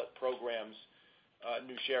wallet programs,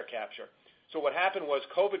 new share capture. So what happened was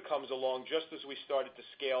COVID comes along just as we started to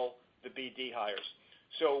scale the BD hires.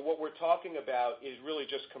 So what we're talking about is really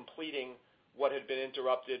just completing what had been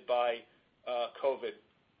interrupted by COVID.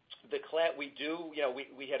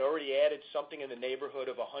 we had already added something in the neighborhood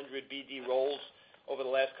of 100 BD roles over the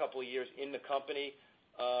last couple of years in the company.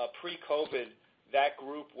 Pre-COVID, that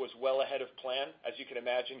group was well ahead of plan. As you can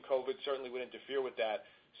imagine, COVID certainly would interfere with that.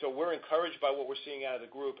 So we're encouraged by what we're seeing out of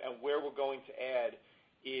the group, and where we're going to add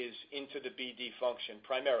is into the BD function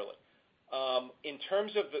primarily. In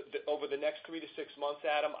terms of over the next 3 to 6 months,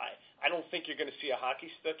 Adam, I don't think you're going to see a hockey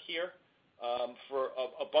stick here for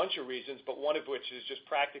a bunch of reasons, but one of which is just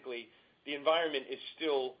practically the environment is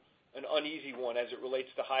still an uneasy one as it relates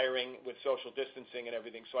to hiring with social distancing and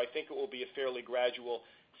everything. So I think it will be a fairly gradual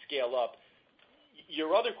scale up.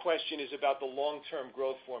 Your other question is about the long-term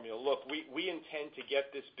growth formula. Look, we intend to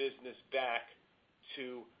get this business back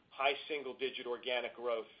to high single-digit organic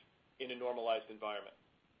growth in a normalized environment.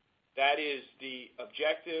 That is the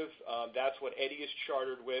objective. That's what Eddie is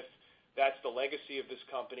chartered with. That's the legacy of this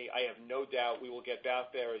company. I have no doubt we will get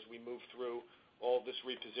back there as we move through all this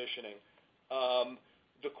repositioning.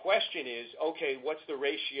 The question is, okay, what's the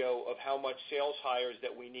ratio of how much sales hires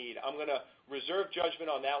that we need? I'm going to reserve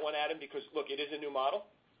judgment on that one, Adam, because, look, it is a new model.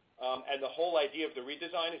 And the whole idea of the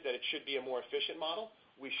redesign is that it should be a more efficient model.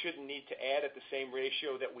 We shouldn't need to add at the same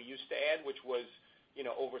ratio that we used to add, which was,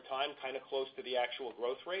 over time, kind of close to the actual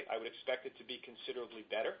growth rate. I would expect it to be considerably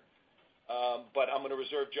better. But I'm going to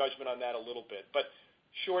reserve judgment on that a little bit. But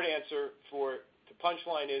short answer the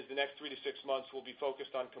punchline is the next 3 to 6 months will be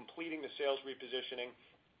focused on completing the sales repositioning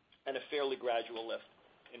and a fairly gradual lift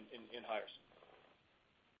in hires.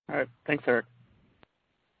 All right. Thanks, Erik.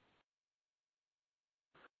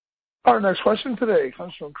 Our next question today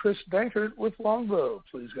comes from Chris Dankert with Longbow.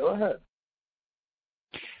 Please go ahead.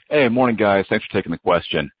 Hey, morning, guys. Thanks for taking the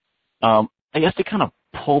question. I guess to kind of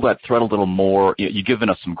pull that thread a little more, you've given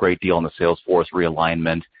us some great deal on the sales force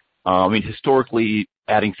realignment. Historically,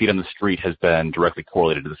 adding feet on the street has been directly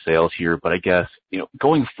correlated to the sales here, but I guess,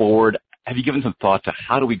 going forward, have you given some thought to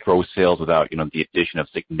how do we grow sales without, the addition of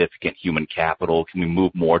significant human capital? Can we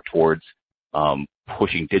move more towards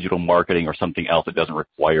pushing digital marketing or something else that doesn't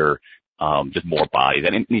require just more bodies?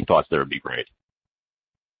 And any thoughts there would be great.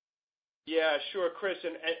 Yeah, sure, Chris.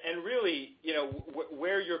 And really,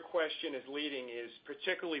 where your question is leading is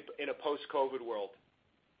particularly in a post-COVID world.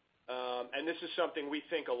 And this is something we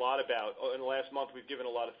think a lot about. In the last month, we've given a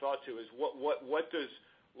lot of thought to is what does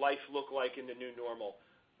life look like in the new normal?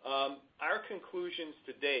 Our conclusions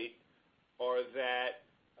to date are that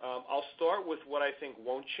I'll start with what I think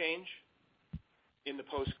won't change in the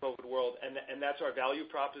post-COVID world, and that's our value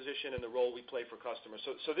proposition and the role we play for customers.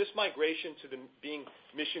 So this migration to being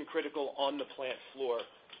mission critical on the plant floor,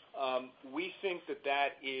 we think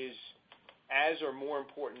that is as or more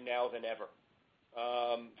important now than ever.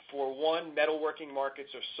 For one, metalworking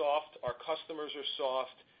markets are soft. Our customers are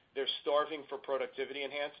soft. They're starving for productivity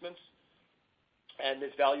enhancements. And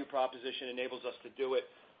this value proposition enables us to do it.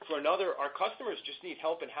 For another, our customers just need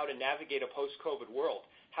help in how to navigate a post-COVID world,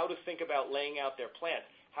 how to think about laying out their plant,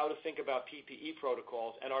 how to think about PPE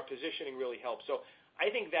protocols, and our positioning really helps. So I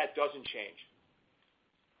think that doesn't change.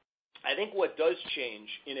 I think what does change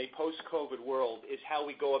in a post-COVID world is how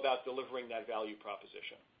we go about delivering that value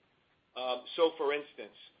proposition. So, for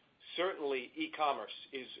instance, certainly e-commerce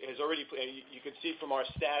has already, you can see from our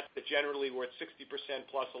stats that generally we're at 60%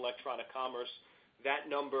 plus electronic commerce. That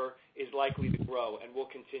number is likely to grow, and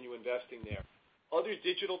we'll continue investing there. Other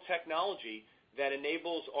digital technology that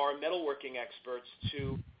enables our metalworking experts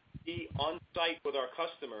to be on site with our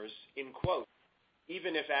customers, in quote,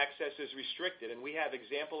 even if access is restricted. And we have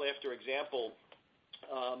example after example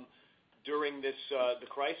during the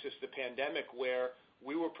crisis, the pandemic, where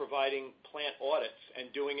we were providing plant audits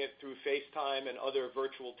and doing it through FaceTime and other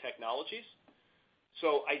virtual technologies.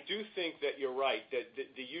 So I do think that you're right, that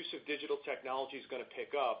the use of digital technology is going to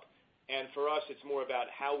pick up. And for us, it's more about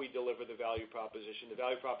how we deliver the value proposition. The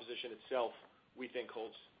value proposition itself, we think,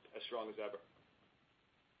 holds as strong as ever.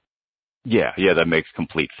 Yeah, that makes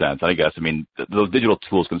complete sense. I guess, those digital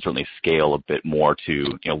tools can certainly scale a bit more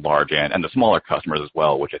to large and the smaller customers as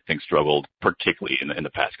well, which I think struggled particularly in the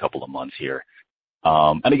past couple of months here.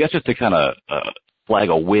 And I guess just to kind of flag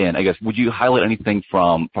a win, I guess, would you highlight anything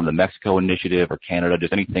from the Mexico initiative or Canada,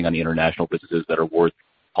 just anything on the international businesses that are worth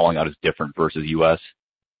calling out as different versus U.S.?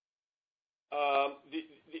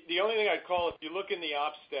 The only thing I'd call, if you look in the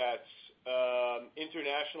ops stats,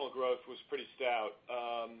 international growth was pretty stout.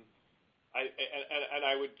 And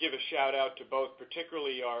I would give a shout out to both,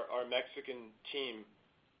 particularly our Mexican team.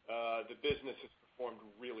 The business has performed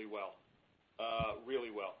really well,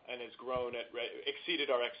 and has grown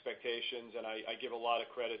exceeded our expectations. And I give a lot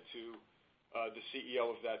of credit to the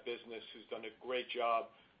CEO of that business, who's done a great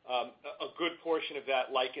job. A good portion of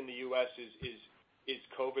that, like in the U.S., is is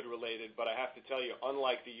COVID related, but I have to tell you,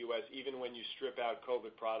 unlike the U.S., even when you strip out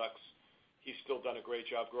COVID products, he's still done a great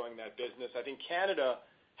job growing that business. I think Canada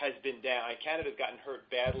has been down. Canada's gotten hurt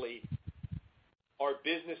badly. Our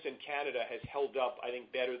business in Canada has held up, I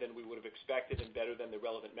think, better than we would have expected and better than the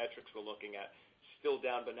relevant metrics we're looking at. Still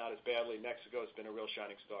down, but not as badly. Mexico has been a real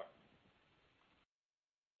shining star.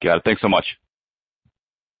 Got it. Thanks so much.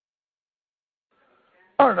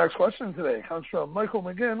 Our next question today comes from Michael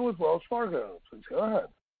McGinn with Wells Fargo. Please go ahead.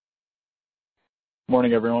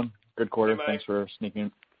 Morning, everyone. Good quarter. Hey, thanks for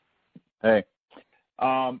sneaking. Hey.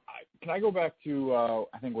 Can I go back to,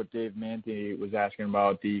 I think, what Dave Manthey was asking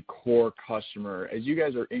about the core customer? As you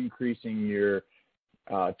guys are increasing your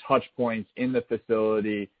touch points in the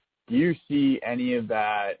facility, do you see any of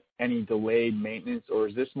that, any delayed maintenance, or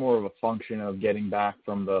is this more of a function of getting back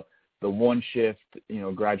from the one shift,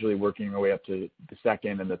 gradually working your way up to the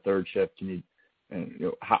second and the third shift?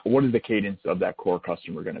 What is the cadence of that core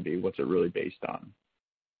customer going to be? What's it really based on?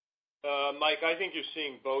 Mike, I think you're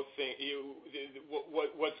seeing both things.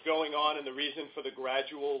 What's going on and the reason for the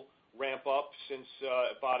gradual ramp up since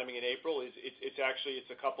bottoming in April is it's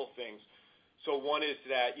a couple things. So one is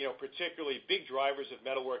that, particularly big drivers of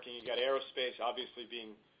metalworking, you got aerospace obviously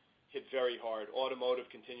being hit very hard. Automotive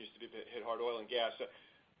continues to be hit hard, oil and gas.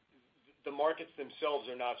 The markets themselves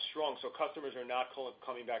are not strong, so customers are not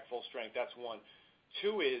coming back full strength. That's one.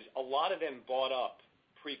 Two is a lot of them bought up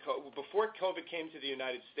before COVID came to the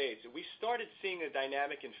United States. We started seeing a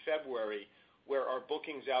dynamic in February where our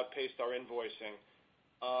bookings outpaced our invoicing.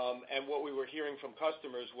 And what we were hearing from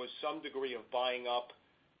customers was some degree of buying up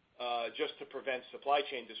just to prevent supply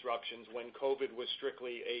chain disruptions when COVID was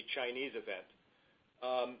strictly a Chinese event.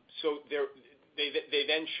 So they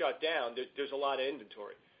then shut down. There's a lot of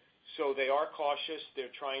inventory. So they are cautious.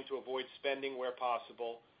 They're trying to avoid spending where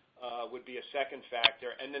possible. Would be a second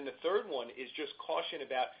factor. And then the third one is just caution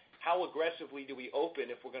about how aggressively do we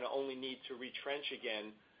open if we're going to only need to retrench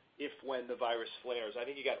again when the virus flares. I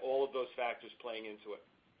think you got all of those factors playing into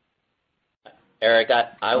it. Eric,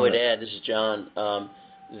 I would add, this is John,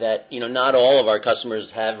 that not all of our customers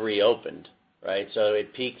have reopened, right? So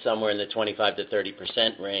it peaked somewhere in the 25 to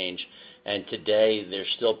 30% range, and today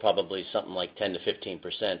there's still probably something like 10 to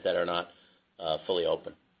 15% that are not fully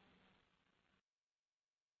open.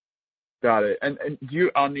 Got it. And do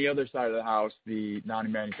you, on the other side of the house, the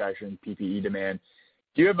non-manufacturing PPE demand,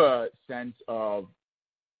 do you have a sense of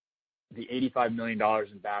the $85 million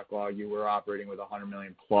in backlog? You were operating with $100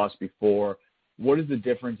 million plus before. What is the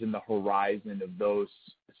difference in the horizon of those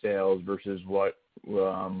sales versus what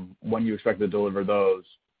when you expect to deliver those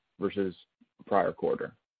versus prior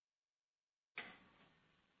quarter?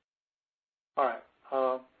 All right.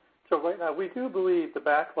 So right now, we do believe the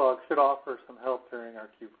backlog should offer some help during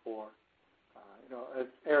our Q4. As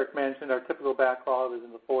Erik mentioned, our typical backlog is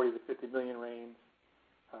in the 40 to 50 million range.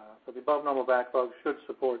 So the above normal backlog should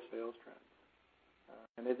support sales trends.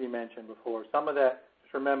 And as he mentioned before, some of that,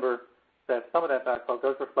 just remember that some of that backlog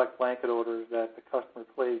does reflect blanket orders that the customer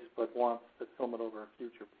placed but wants fulfillment over a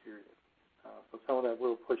future period. So some of that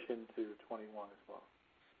will push into 21 as well.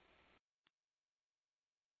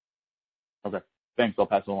 Okay. Thanks. I'll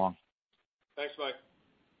pass it along. Thanks, Mike.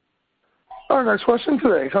 Our next question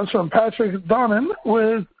today comes from Patrick Donnan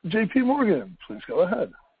with J.P. Morgan. Please go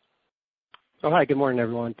ahead. Oh, hi. Good morning,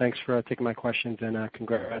 everyone. Thanks for taking my questions, and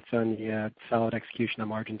congrats on the solid execution of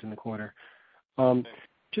margins in the quarter.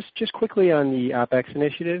 Just quickly on the OpEx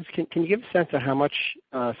initiatives, can you give a sense of how much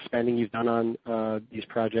spending you've done on these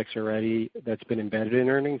projects already that's been embedded in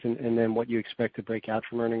earnings, and then what you expect to break out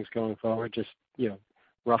from earnings going forward, just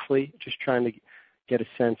roughly? Just trying to get a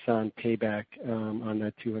sense on payback on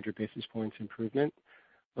that 200 basis points improvement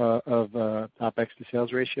of OpEx to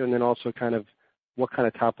sales ratio, and then also kind of what kind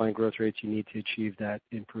of top-line growth rates you need to achieve that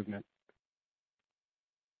improvement.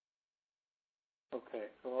 Okay,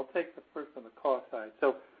 so I'll take the first on the cost side.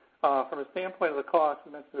 So from a standpoint of the cost,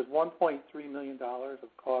 we mentioned there's $1.3 million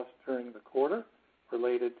of cost during the quarter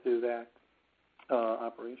related to that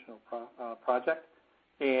operational project.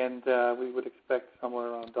 And we would expect somewhere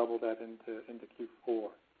around double that into Q4.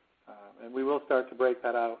 And we will start to break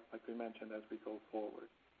that out, like we mentioned, as we go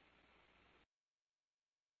forward.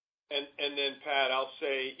 And then, Pat, I'll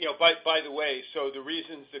say, by the way, so the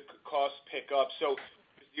reasons the costs pick up, so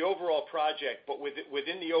the overall project, but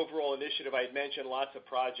within the overall initiative, I had mentioned lots of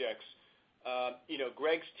projects.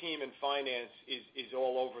 Greg's team in finance is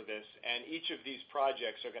all over this, and each of these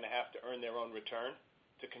projects are going to have to earn their own return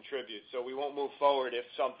to contribute. So we won't move forward if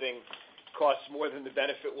something costs more than the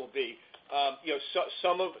benefit will be.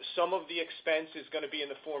 Some of the expense is going to be in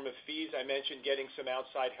the form of fees. I mentioned getting some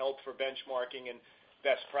outside help for benchmarking and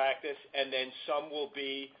best practice, and then some will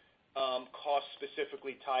be cost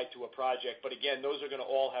specifically tied to a project. But again, those are going to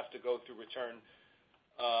all have to go through return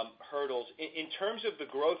hurdles. In terms of the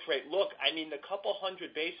growth rate, look, I mean, the couple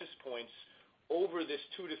hundred basis points over this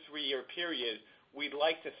 2 to 3 year period, we'd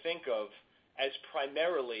like to think of as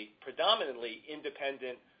predominantly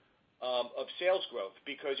independent of sales growth,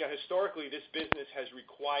 because historically this business has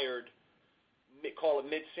required, call it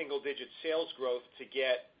mid-single digit sales growth to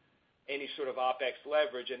get any sort of OpEx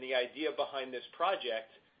leverage, and the idea behind this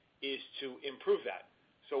project is to improve that,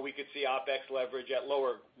 so we could see OpEx leverage at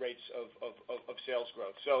lower rates of sales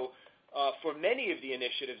growth. So for many of the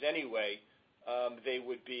initiatives anyway, they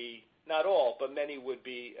would be, not all, but many would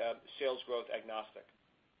be sales growth agnostic.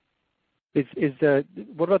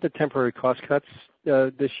 What about the temporary cost cuts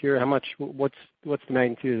this year? What's the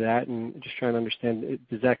magnitude of that? And just trying to understand,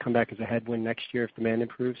 does that come back as a headwind next year if demand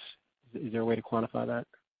improves? Is there a way to quantify that?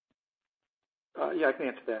 Yeah, I can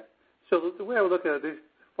answer that. So the way I would look at it, this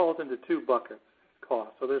falls into two buckets,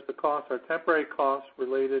 costs. So there's the costs, our temporary costs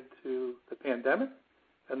related to the pandemic,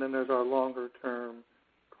 and then there's our longer-term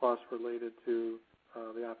costs related to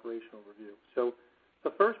the operational review. So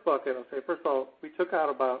the first bucket, I'll say, first of all, we took out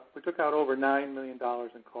over $9 million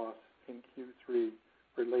in costs in Q3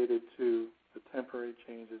 related to the temporary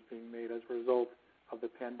changes being made as a result of the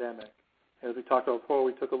pandemic. As we talked about before,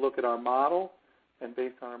 we took a look at our model, and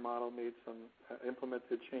based on our model, made some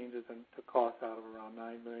implemented changes and took costs out of around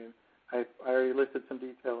 $9 million. I already listed some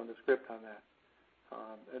detail in the script on that.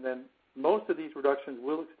 And then most of these reductions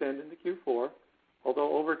will extend into Q4,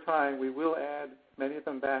 although over time we will add many of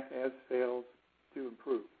them back as sales do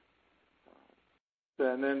improve.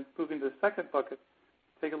 And then moving to the second bucket,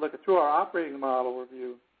 take a look at through our operating model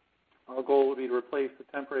review, our goal will be to replace the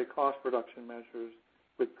temporary cost reduction measures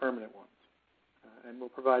with permanent ones. And we'll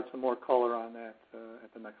provide some more color on that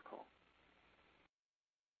at the next call.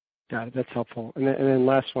 Got it. That's helpful. And then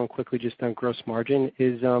last one quickly, just on gross margin,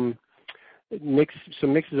 is mix. So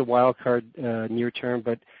mix is a wild card near term,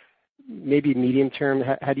 but maybe medium term.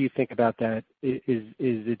 How do you think about that? Is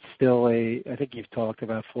it still I think you've talked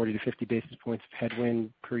about 40 to 50 basis points of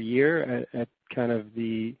headwind per year at kind of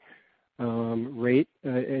the rate.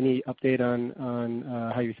 Any update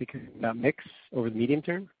on how you're thinking about mix over the medium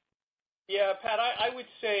term? Yeah, Pat, I would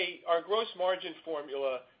say our gross margin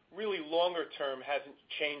formula really longer term hasn't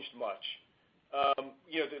changed much.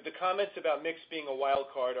 The comments about mix being a wild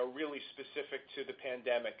card are really specific to the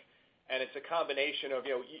pandemic, and it's a combination of,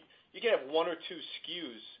 you can have one or two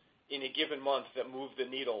SKUs in a given month that move the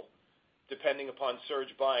needle depending upon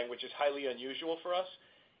surge buying, which is highly unusual for us.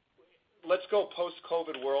 Let's go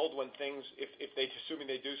post-COVID world when things, if they, assuming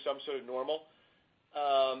they do some sort of normal,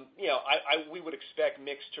 we would expect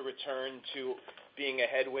mix to return to being a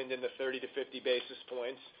headwind in the 30 to 50 basis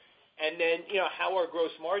points. And then, how our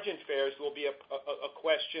gross margin fares will be a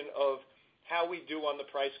question of how we do on the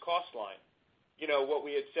price cost line. What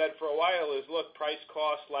we had said for a while is, look, price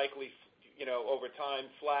cost likely, over time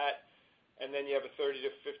flat, and then you have a 30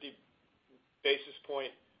 to 50 basis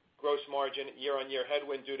point gross margin year-on-year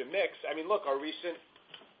headwind due to mix. I mean, look, our recent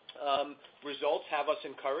results have us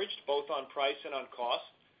encouraged both on price and on cost,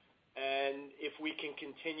 and if we can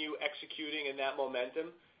continue executing in that momentum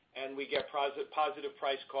and we get positive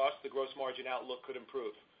price cost, the gross margin outlook could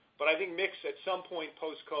improve. But I think mix at some point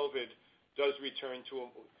post-COVID does return to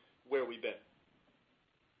where we've been.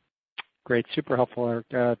 Great. Super helpful,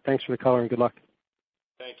 Eric. Thanks for the color and good luck.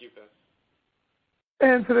 Thank you, Pat.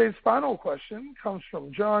 And today's final question comes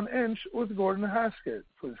from John Inch with Gordon Haskett.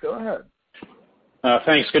 Please go ahead.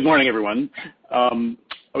 Thanks. Good morning, everyone. I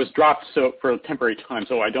was dropped for a temporary time,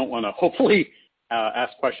 so I don't want to hopefully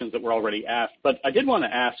ask questions that were already asked. But I did want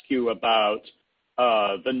to ask you about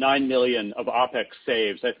the $9 million of OpEx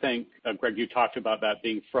saves. I think, Greg, you talked about that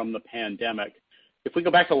being from the pandemic. If we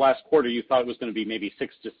go back to last quarter, you thought it was going to be maybe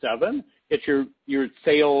 6 to 7. Yet your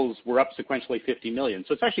sales were up sequentially $50 million.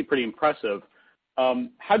 So it's actually pretty impressive.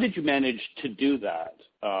 How did you manage to do that,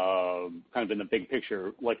 kind of in the big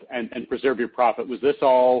picture, and preserve your profit? Was this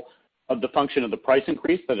all of the function of the price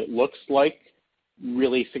increase that it looks like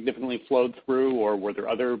really significantly flowed through, or were there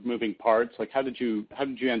other moving parts? How did you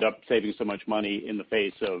end up saving so much money in the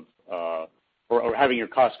face of, or having your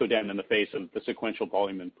costs go down in the face of the sequential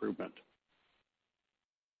volume improvement?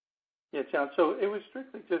 Yeah, John. So it was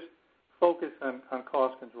strictly just focus on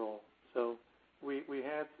cost control. So we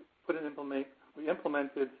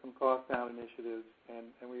implemented some cost down initiatives,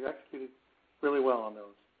 and we executed really well on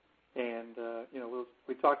those. And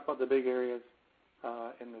we talked about the big areas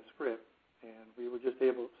in the script, and we were just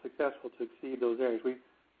successful to exceed those areas.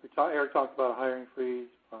 Eric talked about a hiring freeze.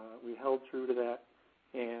 We held true to that,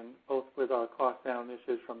 and both with our cost down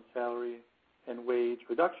initiatives from salary and wage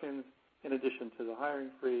reductions, in addition to the hiring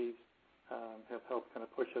freeze, have helped kind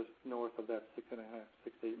of push us north of that $6.5, $6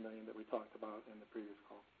 to $8 million that we talked about in the previous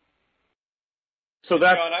call. So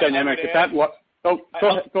that's John, dynamic. Is that what? Oh,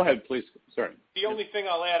 go ahead, please. Sorry. The only thing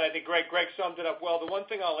I'll add, I think Greg summed it up well. The one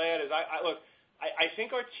thing I'll add is, I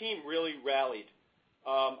think our team really rallied.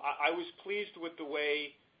 I was pleased with the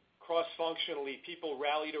way cross-functionally people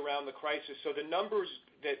rallied around the crisis. So the numbers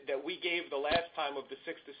that we gave the last time of the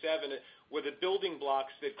 6 to 7 were the building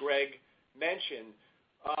blocks that Greg mentioned.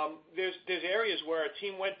 There's areas where our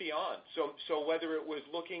team went beyond. So whether it was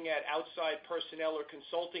looking at outside personnel or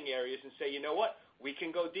consulting areas and say, you know what, we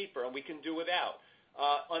can go deeper and we can do without.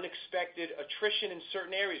 Unexpected attrition in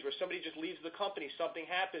certain areas where somebody just leaves the company, something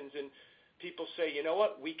happens, and people say, you know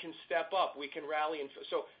what, we can step up, we can rally. And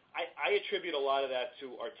so I attribute a lot of that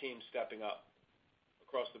to our team stepping up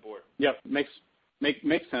across the board. Yeah, makes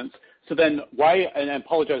sense. So then why, and I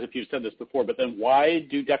apologize if you said this before, but then why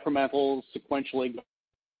do decrementals sequentially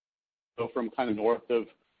go from kind of north of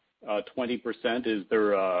 20%? Is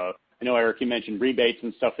there I know, Eric, you mentioned rebates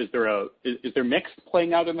and stuff. Is there mix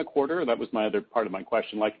playing out in the quarter? That was my other part of my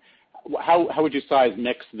question. Like, how would you size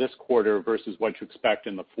mix this quarter versus what you expect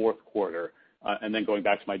in the fourth quarter? And then going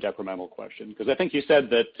back to my decremental question, because I think you said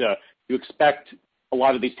that you expect a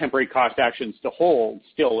lot of these temporary cost actions to hold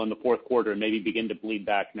still in the fourth quarter and maybe begin to bleed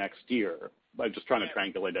back next year. I'm just trying to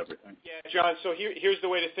triangulate everything. Yeah, John, so here's the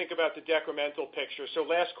way to think about the decremental picture. So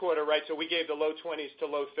last quarter, right, so we gave the low 20s to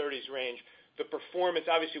low 30s range. The performance,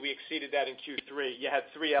 obviously we exceeded that in Q3. You had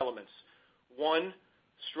three elements. One,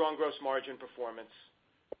 strong gross margin performance.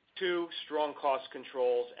 Two, strong cost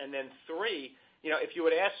controls. And then three, if you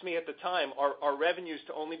had asked me at the time, our revenues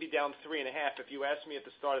to only be down 3.5%, if you asked me at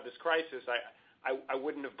the start of this crisis, I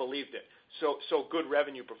wouldn't have believed it. So good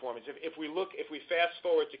revenue performance. If we fast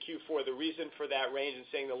forward to Q4, the reason for that range and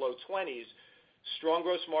saying the low 20s, strong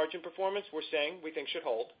gross margin performance, we're saying we think should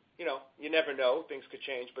hold. You never know, things could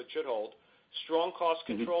change, but should hold. Strong cost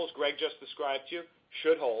controls, Greg just described to you,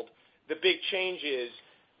 should hold. The big change is,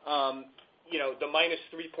 the minus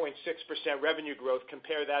 3.6% revenue growth.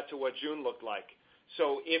 Compare that to what June looked like.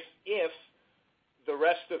 So if the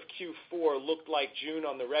rest of Q4 looked like June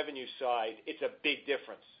on the revenue side, it's a big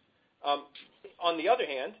difference. On the other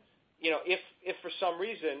hand, if for some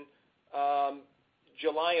reason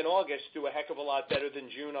July and August do a heck of a lot better than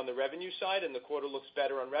June on the revenue side and the quarter looks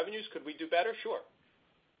better on revenues, could we do better? Sure.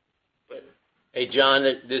 Hey, John,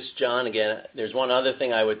 this is John again. There's one other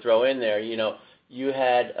thing I would throw in there. You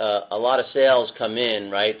had a lot of sales come in,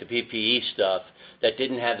 right, the PPE stuff, that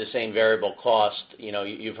didn't have the same variable cost.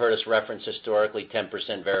 You've heard us reference historically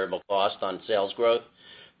 10% variable cost on sales growth.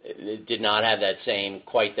 It did not have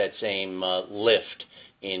quite that same lift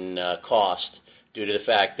in cost due to the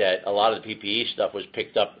fact that a lot of the PPE stuff was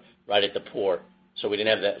picked up right at the port. So we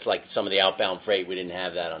didn't have that, like some of the outbound freight, we didn't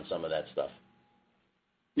have that on some of that stuff.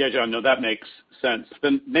 Yeah, John, no, that makes sense.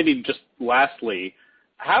 Then maybe just lastly,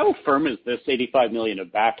 how firm is this $85 million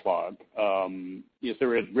of backlog? Is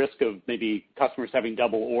there a risk of maybe customers having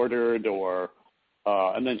double ordered,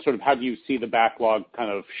 and then sort of how do you see the backlog kind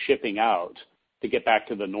of shipping out to get back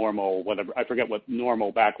to the normal, whatever, I forget what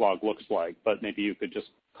normal backlog looks like, but maybe you could just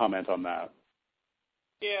comment on that.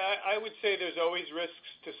 Yeah, I would say there's always risks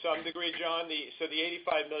to some degree, John. So the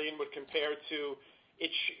 $85 million would compare to it,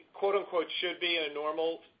 quote unquote, should be in a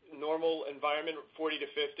normal environment, 40 to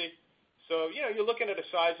 50. So you're looking at a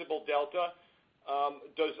sizable delta.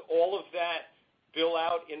 Does all of that bill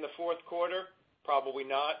out in the fourth quarter? Probably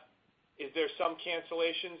not. Is there some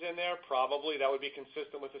cancellations in there? Probably. That would be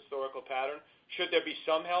consistent with historical pattern. Should there be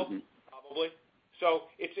some help? Probably. So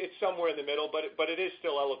it's somewhere in the middle, but it is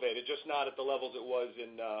still elevated, just not at the levels it was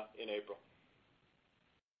in April.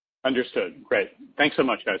 Understood. Great. Thanks so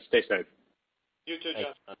much, guys. Stay safe. You too,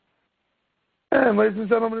 John. And ladies and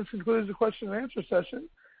gentlemen, this concludes the question and answer session.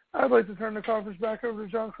 I'd like to turn the conference back over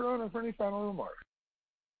to John Corona for any final remarks.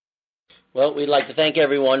 Well, we'd like to thank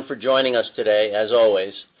everyone for joining us today, as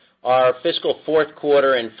always. Our fiscal fourth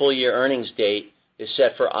quarter and full year earnings date is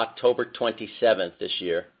set for October 27th this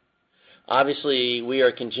year. Obviously, we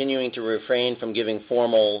are continuing to refrain from giving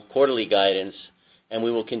formal quarterly guidance, and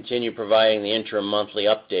we will continue providing the interim monthly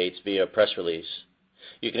updates via press release.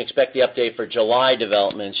 You can expect the update for July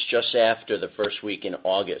developments just after the first week in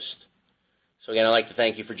August. So again, I'd like to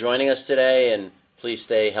thank you for joining us today, and please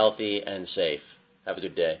stay healthy and safe. Have a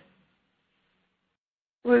good day.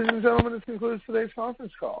 Ladies and gentlemen, this concludes today's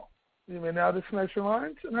conference call. You may now disconnect your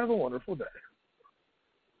lines and have a wonderful day.